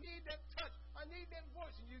 I need that touch, I need that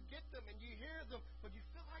voice, and you get them and you hear them, but you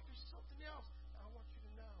feel like there's something else. Now, I want you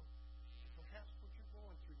to know, perhaps what you're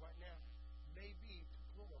going through right now may be to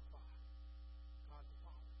glorify God the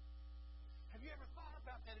Father. Have you ever thought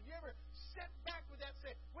about that? Have you ever sat back with that and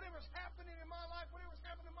said, whatever's happening in my life, whatever's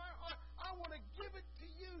happening in my heart, I want to give it to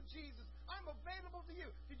you, Jesus. I'm available to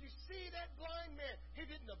you. Did you see that blind man? He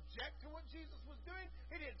didn't object to what Jesus was doing.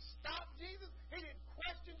 He didn't stop Jesus. He didn't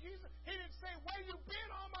question Jesus. He didn't say, where you been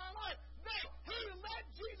all my life? No, he let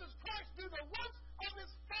Jesus Christ do the works of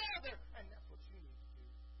his Father. And that's what you need to do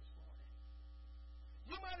this morning.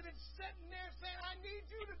 You might have been sitting there saying, I need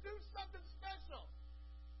you to do something special.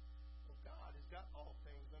 Well, God has got all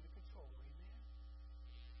things under control. Amen?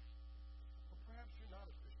 Well, perhaps you're not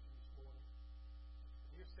a Christian this morning.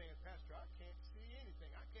 And you're saying, Pastor, I can't see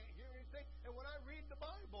anything. I can't hear anything. And when I read the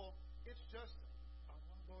Bible, it's just, I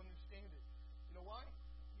don't understand it. You know why?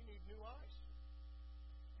 You need new eyes.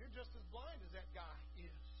 You're just as blind as that guy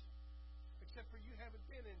is. Except for you haven't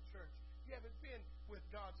been in church. You haven't been with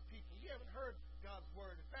God's people. You haven't heard God's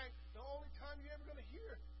Word. In fact, the only time you're ever going to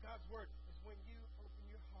hear God's Word is when you open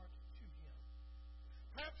your heart to Him.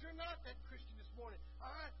 Perhaps you're not that Christian this morning.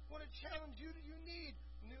 I want to challenge you that you need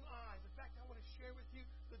new eyes. In fact, I want to share with you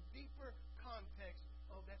the deeper context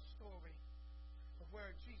of that story of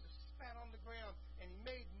where Jesus spat on the ground and He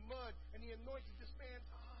made mud and He anointed this man's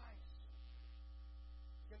eyes.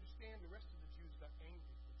 You understand, the rest of the Jews got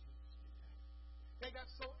angry when Jesus did that. They got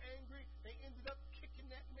so angry, they ended up kicking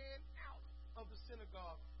that man out of the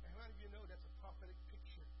synagogue. And How many of you know that's a prophetic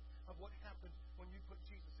picture of what happens when you put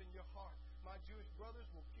Jesus in your heart? My Jewish brothers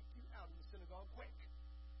will kick you out of the synagogue quick.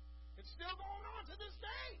 It's still going on to this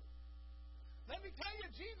day. Let me tell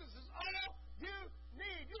you, Jesus is all you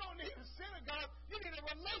need. You don't need a synagogue. You need a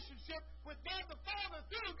relationship with God the Father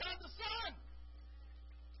through God the Son.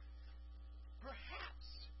 Perhaps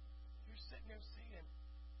you're sitting there saying,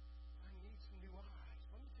 I need some new eyes.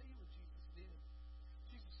 Let me tell you what Jesus did.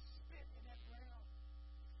 Jesus spit in that ground.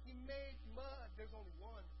 He made mud. There's only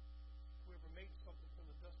one who ever made something from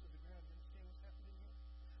the dust of the ground. You understand what's happening here?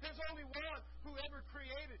 There's only one who ever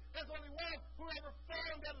created. There's only one who ever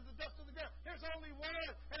formed out of the dust of the ground. There's only one.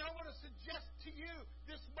 And I want to suggest to you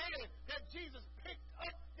this morning that Jesus picked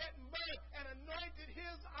up that mud and anointed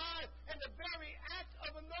his eyes. And the very act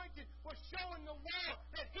of anointing was showing the world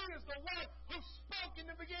that he is the one who spoke in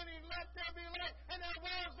the beginning, let there be light. And there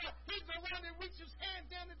was light. He's the one that reached his hand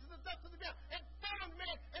down into the dust of the ground and formed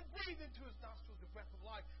man and breathed into his nostrils the breath of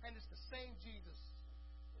life. And it's the same Jesus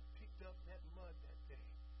that picked up that mud that day.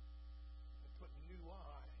 Put new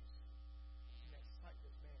eyes in that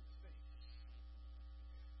sightless man's face.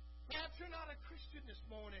 Perhaps you're not a Christian this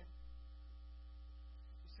morning.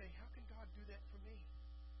 You say, how can God do that for me?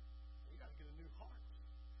 Well, you got to get a new heart.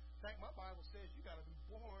 In fact, my Bible says you got to be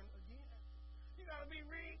born again. You got to be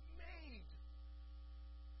remade.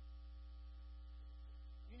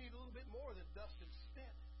 You need a little bit more than dust and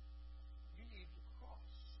spit. You need the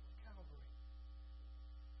cross of Calvary.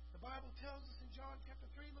 The Bible tells us in John chapter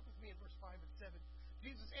 3, look with me in verse 5 and 7.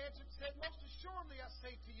 Jesus answered and said, most assuredly I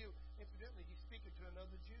say to you, incidentally he's speaking to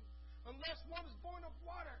another Jew, unless one is born of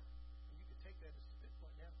water, and you can take that as spit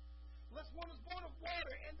right now, unless one is born of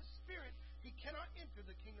water and the Spirit, he cannot enter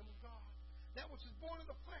the kingdom of God. That which is born of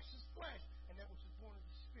the flesh is flesh, and that which is born of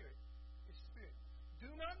the Spirit is spirit.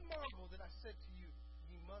 Do not marvel that I said to you,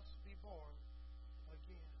 ye must be born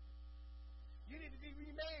again. You need to be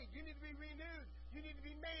remade. You need to be renewed. You need to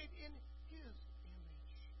be made in his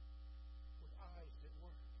image with eyes that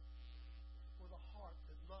work, with a heart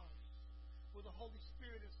that loves, with a Holy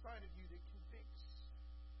Spirit inside of you that convicts,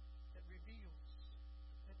 that reveals,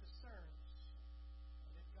 that discerns,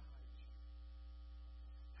 and that guides you.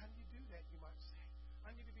 How do you do that, you might say?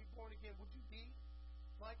 I need to be born again. Would you be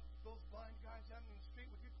like those blind guys out in the street?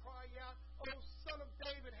 Would you cry out, oh, Son of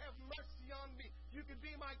David, have mercy on me. You can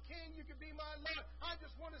be my king. You can be my Lord. I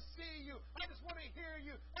just want to see you. I just want to hear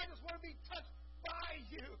you. I just want to be touched by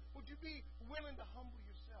you. Would you be willing to humble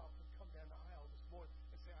yourself and come down the aisle this morning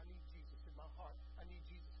and say, I need Jesus in my heart. I need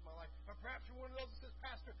Jesus in my life. Or perhaps you're one of those that says,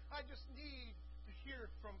 Pastor, I just need to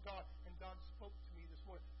hear from God. And God spoke to me this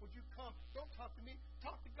morning. Would you come? Don't talk to me.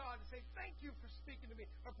 Talk to God and say, thank you for speaking to me.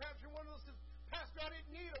 Or perhaps you're one of those that says, Pastor, I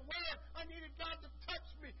didn't need a word. I needed God to touch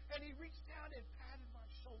me. And he reached down and patted my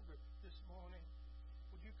shoulder this morning.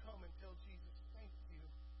 Would you come and tell Jesus, thank you?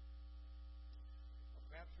 Or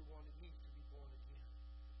perhaps you're one that needs to be born again.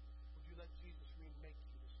 Would you let Jesus remake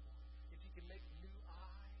you this morning? If he can make new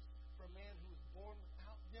eyes for a man who was born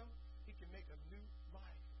without them, he can make a new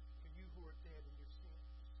life for you who are dead in your sins.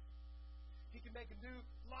 He can make a new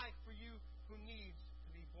life for you who needs to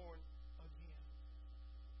be born again.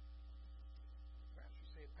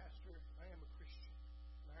 Pastor, I am a Christian,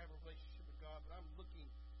 and I have a relationship with God, but I'm looking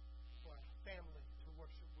for a family to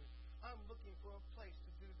worship with. I'm looking for a place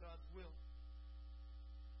to do God's will.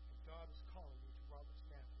 And God is calling you to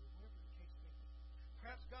Robertson Avenue, whatever the case may be.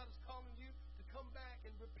 Perhaps God is calling you to come back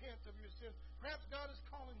and repent of your sins. Perhaps God is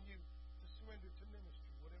calling you to surrender to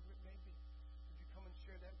ministry, whatever it may be. Would you come and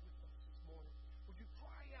share that with us this morning? Would you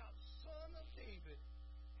cry out, Son of David,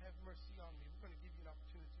 have mercy on me? We're going to give you an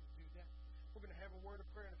opportunity to do that. We're going to have a word of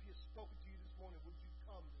prayer, and if he has spoken to you this morning, would you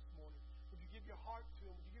come this morning? Would you give your heart to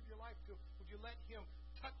him? Would you give your life to him? Would you let him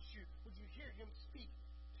touch you? Would you hear him speak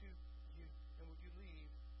to you? And would you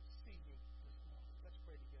leave receiving this morning? Let's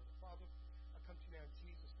pray together. Father, I come to you now in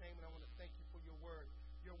Jesus' name, and I want to thank you for your word.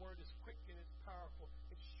 Your word is quick and it's powerful.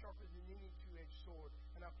 It's sharper than any two-edged sword.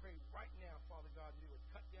 And I pray right now, Father God, that it would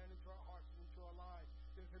cut down into our hearts and into our lives.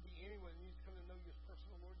 If there be anyone that needs to come to know you as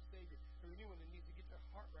personal Lord and Savior, or anyone that needs to get their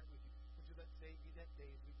heart right with you, would you let today be that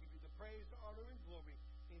day as we give you the praise, the honor, and glory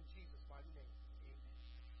in Jesus' mighty name. Amen.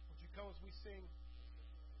 Would you come as we sing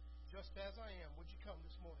Just As I Am? Would you come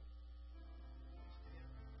this morning?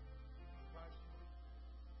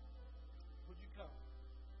 Would you come?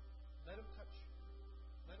 Let him touch you.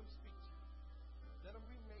 Let him speak to you. Let him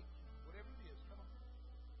remake you. Whatever it is, come on.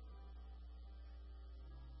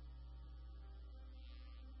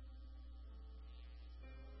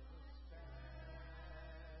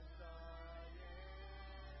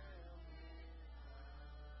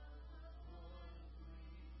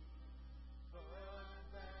 But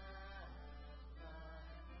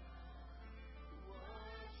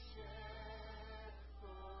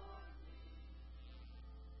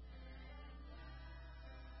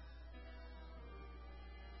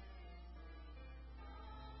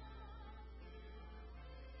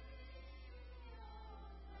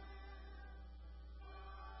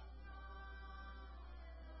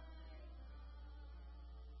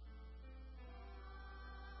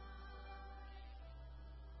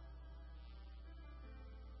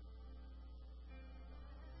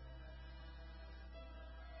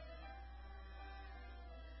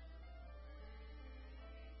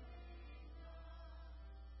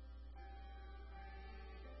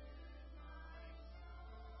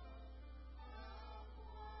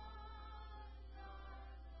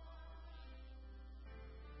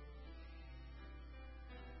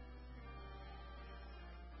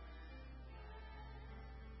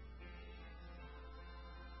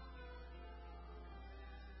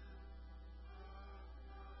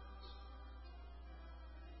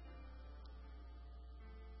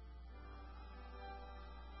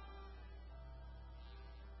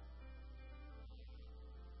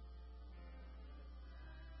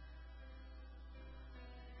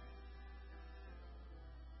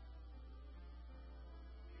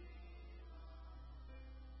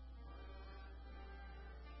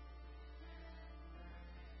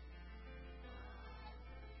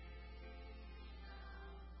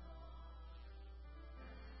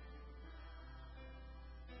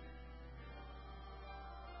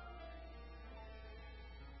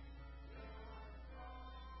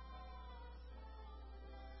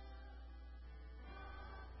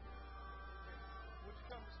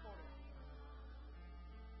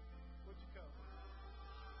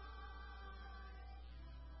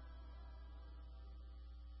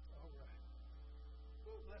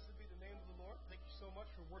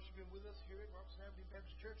worshiping with us here at Robertson Avenue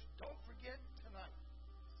Baptist Church. Don't forget tonight,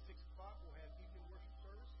 6 o'clock, we'll have evening worship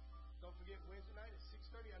service. Don't forget Wednesday night at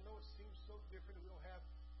 6:30. I know it seems so different. We don't have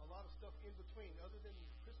a lot of stuff in between other than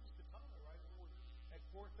Christmas katana, right? At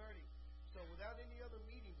 4:30. So without any other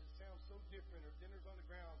meetings, it sounds so different, or dinners on the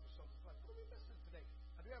grounds or something. It's like, what are we missing today?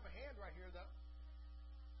 I do have a hand right here, though.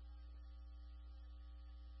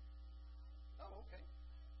 Oh, okay.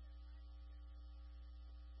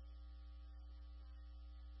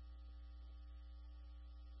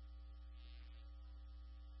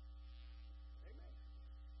 Amen.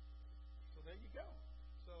 So there you go.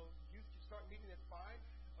 So youth can start meeting at 5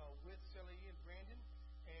 with Sally and Brandon,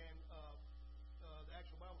 and the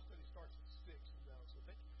actual Bible study starts at 6. So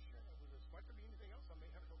thank you for sharing that with us. Might there be anything else I may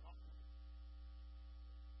have to talk about?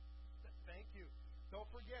 Thank you. Don't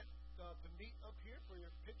forget to meet up here for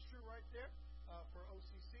your picture right there for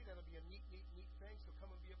OCC. That'll be a neat thing. So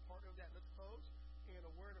come and be a part of that. Let's close in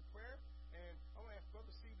a word of prayer. And I'm going to ask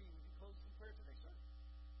Brother CB, would you close in prayer today, sir?